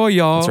 Choose joy,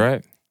 y'all. That's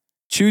right.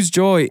 Choose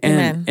joy.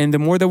 Amen. And the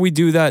more that we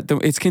do that,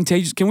 it's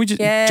contagious. Can we just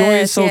joy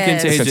is so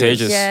contagious. It's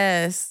contagious.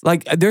 Yes.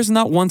 Like there's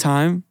not one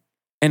time,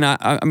 and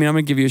I mean I'm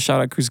gonna give you a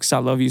shout out, Cruz, because I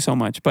love you so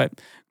much. But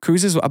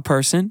Cruz is a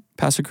person.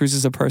 Pastor Cruz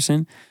is a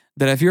person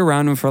that if you're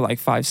around him for like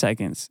 5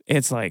 seconds,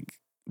 it's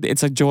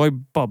a joy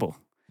bubble.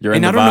 You're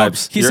And in the I don't know,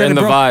 vibes. he You're said, in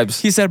the bro, vibes.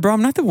 He said, "Bro,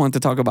 I'm not the one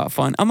to talk about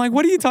fun." I'm like,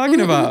 "What are you talking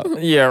about?"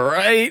 Yeah,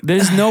 right.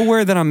 There's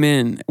nowhere that I'm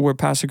in where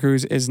Pastor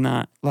Cruz is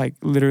not like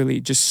literally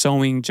just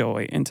sowing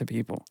joy into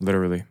people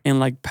Literally. and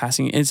like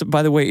passing. It's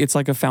by the way, it's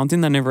like a fountain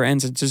that never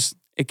ends.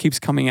 It keeps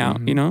coming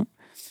out, you know.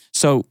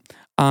 So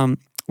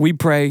we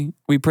pray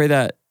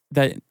that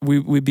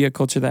we be a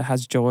culture that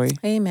has joy,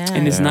 Amen.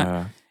 and it's Yeah.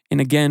 not.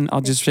 And again, I'll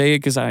just say it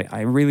because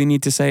I really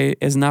need to say it.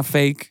 It's not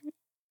fake.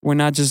 We're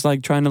not just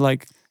like trying to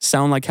like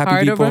sound like happy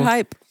Hard people. over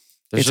hype.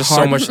 There's It's just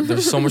hard. so much.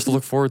 There's so much to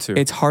look forward to.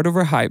 It's hard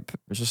over hype,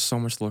 There's just so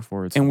much to look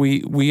forward to. and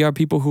we are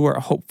people who are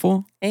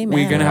hopeful. Amen.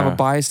 We're gonna have a Yeah.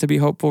 bias to be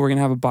hopeful. We're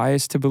gonna have a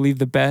bias to believe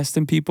the best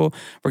in people.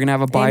 We're gonna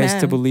have a bias to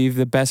Amen. believe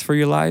the best for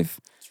your life.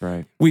 That's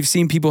right. We've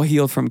seen people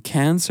heal from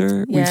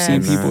cancer. We've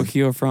seen Yes. people Amen.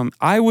 heal from.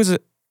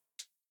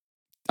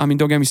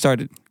 Don't get me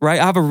started. Right?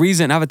 I have a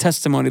reason. I have a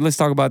testimony. Let's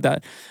talk about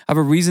that. I have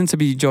a reason to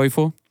be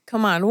joyful.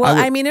 Come on. Well,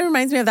 would- I mean, it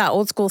reminds me of that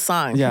old school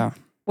song. Yeah.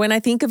 When I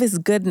think of his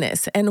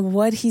goodness and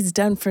what he's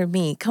done for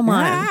me, come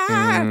on.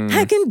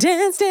 I can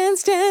dance,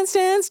 dance, dance,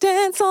 dance,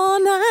 dance all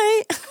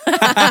night.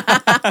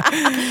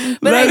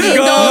 But I Let's mean,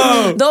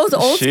 go. those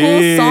old school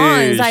Sheesh.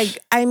 songs, like,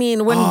 I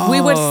mean, when we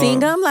would sing Oh.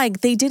 them,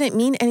 like, they didn't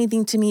mean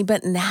anything to me.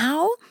 But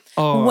now,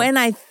 Oh. when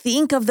I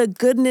think of the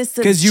goodness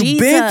of Jesus. 'Cause you've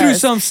been through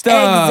some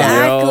stuff.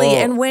 Exactly. Yo.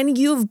 And when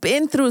you've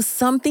been through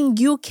something,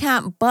 you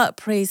can't but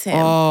praise him.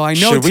 Oh, I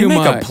know Should we too make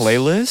much. a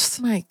playlist?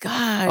 My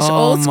gosh. Oh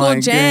Old my school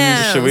goodness.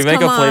 jams. Should we make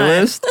Come a on.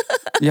 playlist?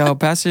 Yo,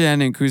 Pastor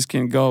Dan and Cruz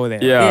can go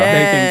there. Yeah.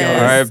 They can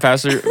go. All right,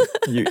 Pastor,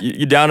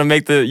 you down to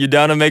make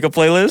a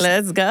playlist?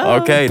 Let's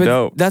go. Okay, But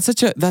dope.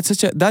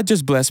 that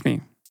just blessed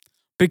me.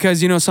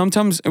 Because, you know,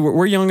 sometimes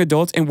we're young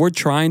adults and we're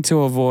trying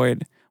to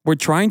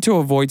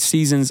avoid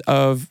seasons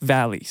of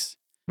valleys.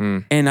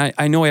 Mm. And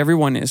I know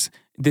everyone is.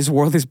 This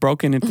world is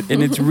broken and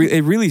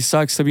it really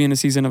sucks to be in a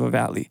season of a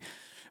valley.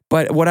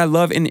 But what I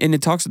love, and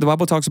the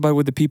Bible talks about it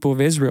with the people of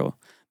Israel.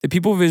 The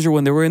people of Israel,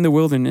 when they were in the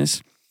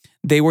wilderness,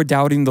 they were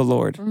doubting the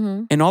Lord.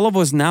 Mm-hmm. And all of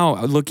us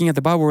now, looking at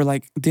the Bible, we're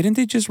like, didn't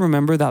they just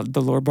remember that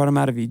the Lord brought them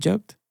out of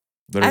Egypt?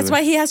 That's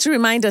why he has to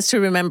remind us to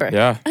remember.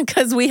 Yeah.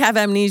 Because we have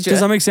amnesia. Does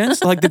that make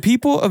sense? Like the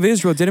people of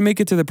Israel didn't make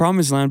it to the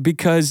promised land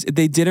because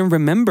they didn't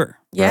remember.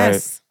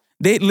 Yes.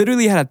 They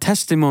literally had a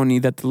testimony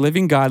that the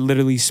living God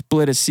literally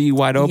split a sea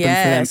wide open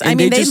Yes. for them. I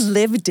mean, they just,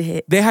 lived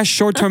it. they had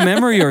short-term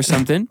memory or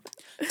something.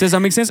 Does that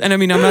make sense? And I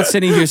mean, I'm not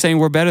sitting here saying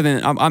we're better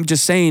than, I'm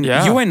just saying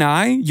Yeah. you and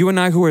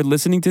I who are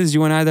listening to this,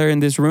 you and I that are in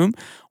this room,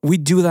 we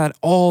do that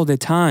all the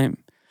time.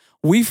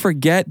 We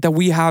forget that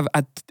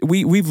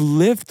we've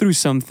lived through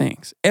some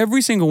things.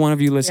 Every single one of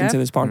you listening Yep. to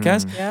this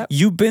podcast, Yep.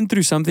 you've been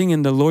through something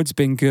and the Lord's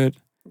been good.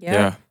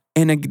 Yeah.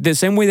 And the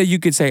same way that you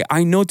could say,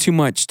 I know too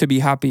much to be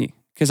happy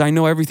because I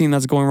know everything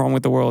that's going wrong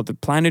with the world. The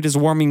planet is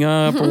warming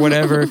up or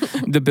whatever.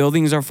 The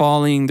buildings are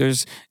falling.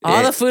 There's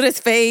All the food is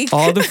fake.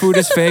 all the food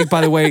is fake.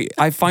 By the way,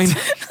 I find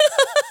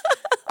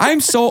I'm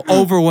so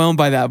overwhelmed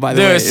by that. By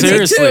the Dude, way,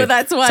 seriously. Me too.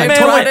 That's why I like,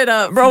 brought it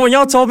up. Bro, when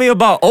y'all told me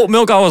about oat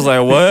milk, I was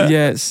like, what?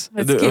 yes.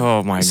 Let's keep-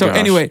 Oh my So gosh.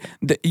 anyway,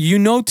 you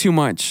know too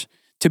much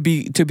to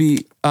be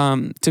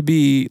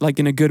like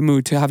in a good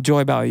mood, to have joy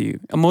about you.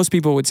 And most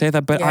people would say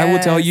that, but I will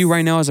tell you Yes.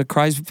 right now, as a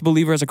Christ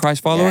believer, as a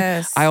Christ follower,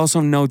 Yes. I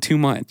also know too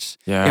much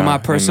Yeah, in my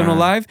personal amen.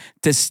 life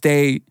to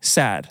stay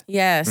sad,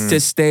 Yes. to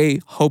stay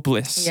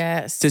hopeless,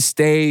 Yes. to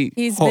stay.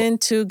 He's been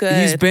too good.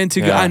 He's been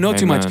too good. Yeah, I know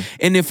too much. amen.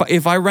 And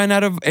if I ran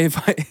out of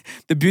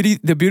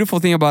the beautiful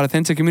thing about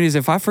authentic community is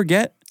if I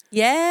forget,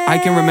 Yes. I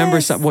can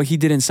remember what he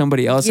did in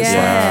somebody else's life.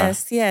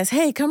 Yes, yes.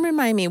 Hey, come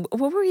remind me.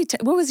 What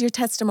was your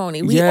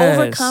testimony? We Yes.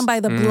 overcome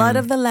by the blood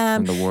of the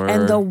Lamb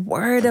And the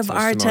word. of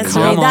our testimony.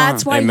 testimony. Come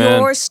That's on. why Amen.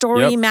 your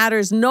story Yep.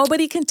 matters.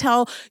 Nobody can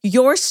tell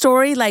your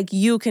story like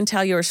you can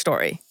tell your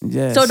story.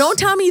 Yes. So don't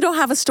tell me you don't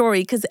have a story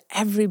because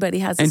everybody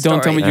has a And story.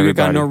 don't tell me you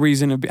got no Everybody.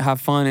 reason to have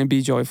fun and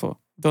be joyful.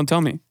 Don't tell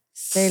me.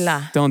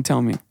 Selah. Don't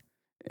tell me.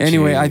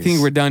 Anyway, I think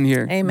Jeez. we're done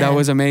here. Amen. That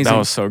was amazing. That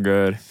was so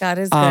good. God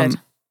is good.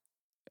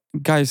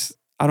 Guys,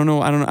 I don't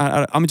know.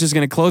 I'm just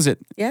gonna close it.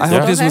 Yes, I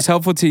hope go this was ahead.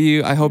 helpful to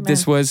you. I hope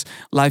this Amen. was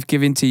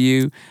life-giving to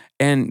you.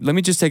 And let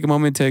me just take a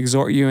moment to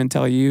exhort you and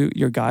tell you,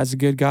 your God's a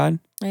good God.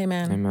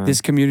 Amen. Amen.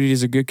 This community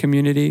is a good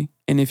community.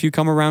 And if you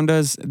come around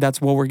us, that's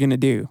what we're gonna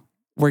do.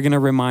 We're gonna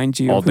remind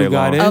you All of who day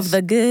God long. is. Of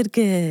the good,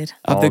 good.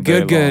 Of All the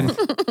day good, long.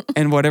 good.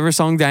 And whatever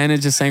song Diana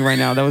just sang right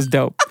now, that was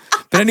dope.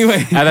 But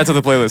anyway, Add that to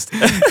the playlist.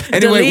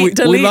 anyway,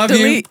 we love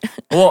you.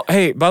 Well,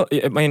 hey,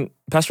 I mean,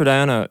 Pastor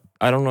Diana,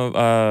 I don't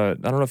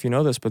know if you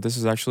know this, but this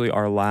is actually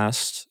our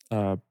last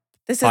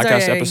This is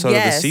podcast our, episode of the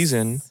yes.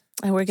 season.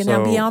 And we're going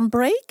to be So- on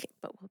break,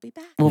 but we'll be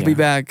back. We'll be Yeah.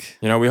 back.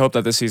 You know, we hope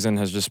that this season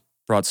has just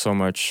brought so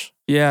much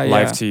Yeah,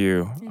 life yeah. to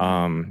you.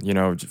 You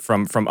know,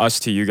 from us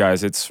to you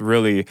guys, it's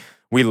really,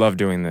 we love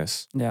doing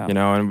this. Yeah. You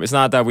know, and it's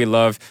not that we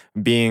love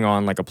being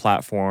on like a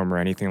platform or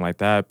anything like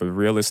that, but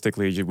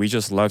realistically, we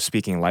just love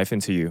speaking life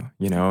into you,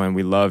 you know, and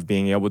we love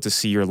being able to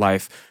see your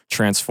life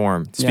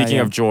transform. Yeah, Speaking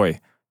yeah. of joy,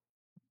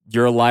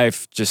 your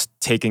life just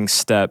taking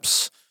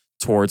steps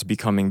towards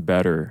becoming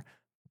better,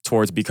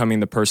 towards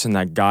becoming the person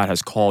that God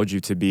has called you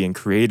to be and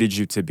created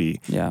you to be.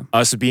 Yeah.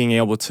 Us being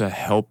able to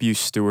help you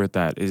steward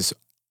that is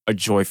a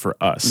joy for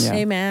us. Yeah.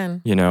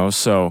 Amen. You know,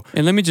 so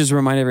And let me just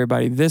remind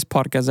everybody, this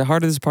podcast, the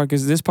heart of this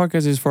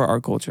podcast is for our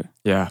culture.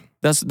 yeah.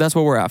 That's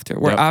what we're after.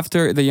 We're Yep.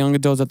 after the young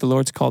adults that the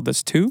Lord's called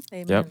us to.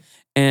 Amen. Yep.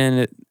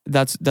 And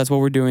that's what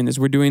we're doing this.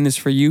 We're doing this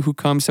for you who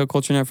come to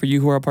Culture Net, for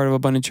you who are part of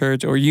Abundant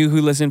Church, or you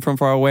who listen from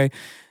far away.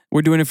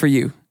 We're doing it for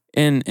you.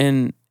 And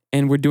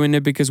we're doing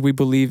it because we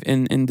believe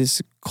in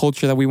this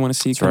culture that we want to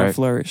see kind right. of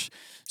flourish.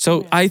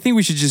 So I think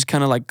we should just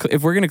kind of like,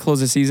 if we're gonna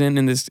close the season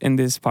in this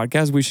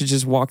podcast, we should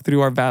just walk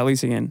through our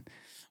valleys again.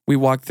 We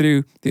walk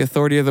through the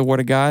authority of the Word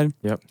of God,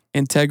 Yep.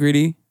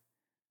 integrity.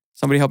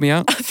 Somebody help me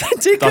out.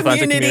 Authentic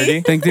Authentic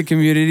community. Think the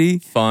community,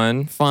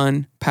 Fun,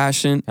 fun,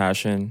 passion,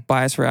 passion,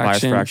 bias for bias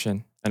action, for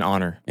action, and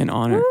honor. and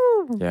honor.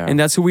 Yeah. And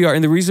that's who we are.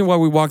 And the reason why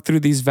we walk through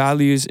these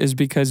values is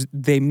because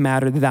they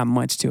matter that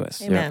much to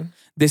us. Amen.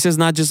 this is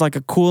not just like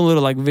a cool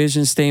little like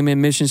vision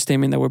statement, mission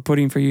statement that we're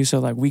putting for you so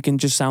like we can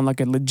just sound like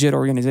a legit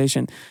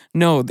organization.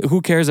 No,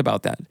 who cares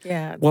about that?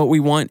 Yeah. What we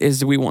want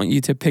is we want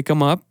you to pick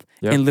them up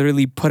Yep. and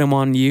literally put them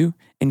on you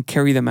and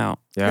carry them out.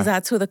 Yeah. Because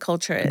that's who the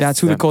culture is. That's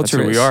who the culture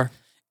That's who is. we are.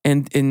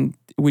 And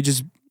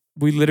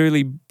we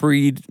literally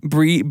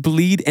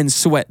bleed and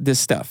sweat this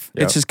stuff.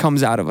 Yep. It just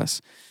comes out of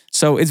us.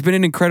 So it's been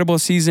an incredible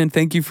season.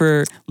 Thank you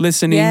for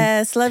listening.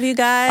 Yes, love you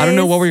guys. I don't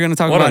know what we're going to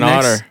talk What about an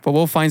next, honor. but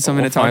we'll find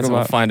something to talk We'll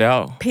about. find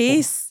out.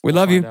 Peace. We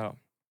love you. Find out.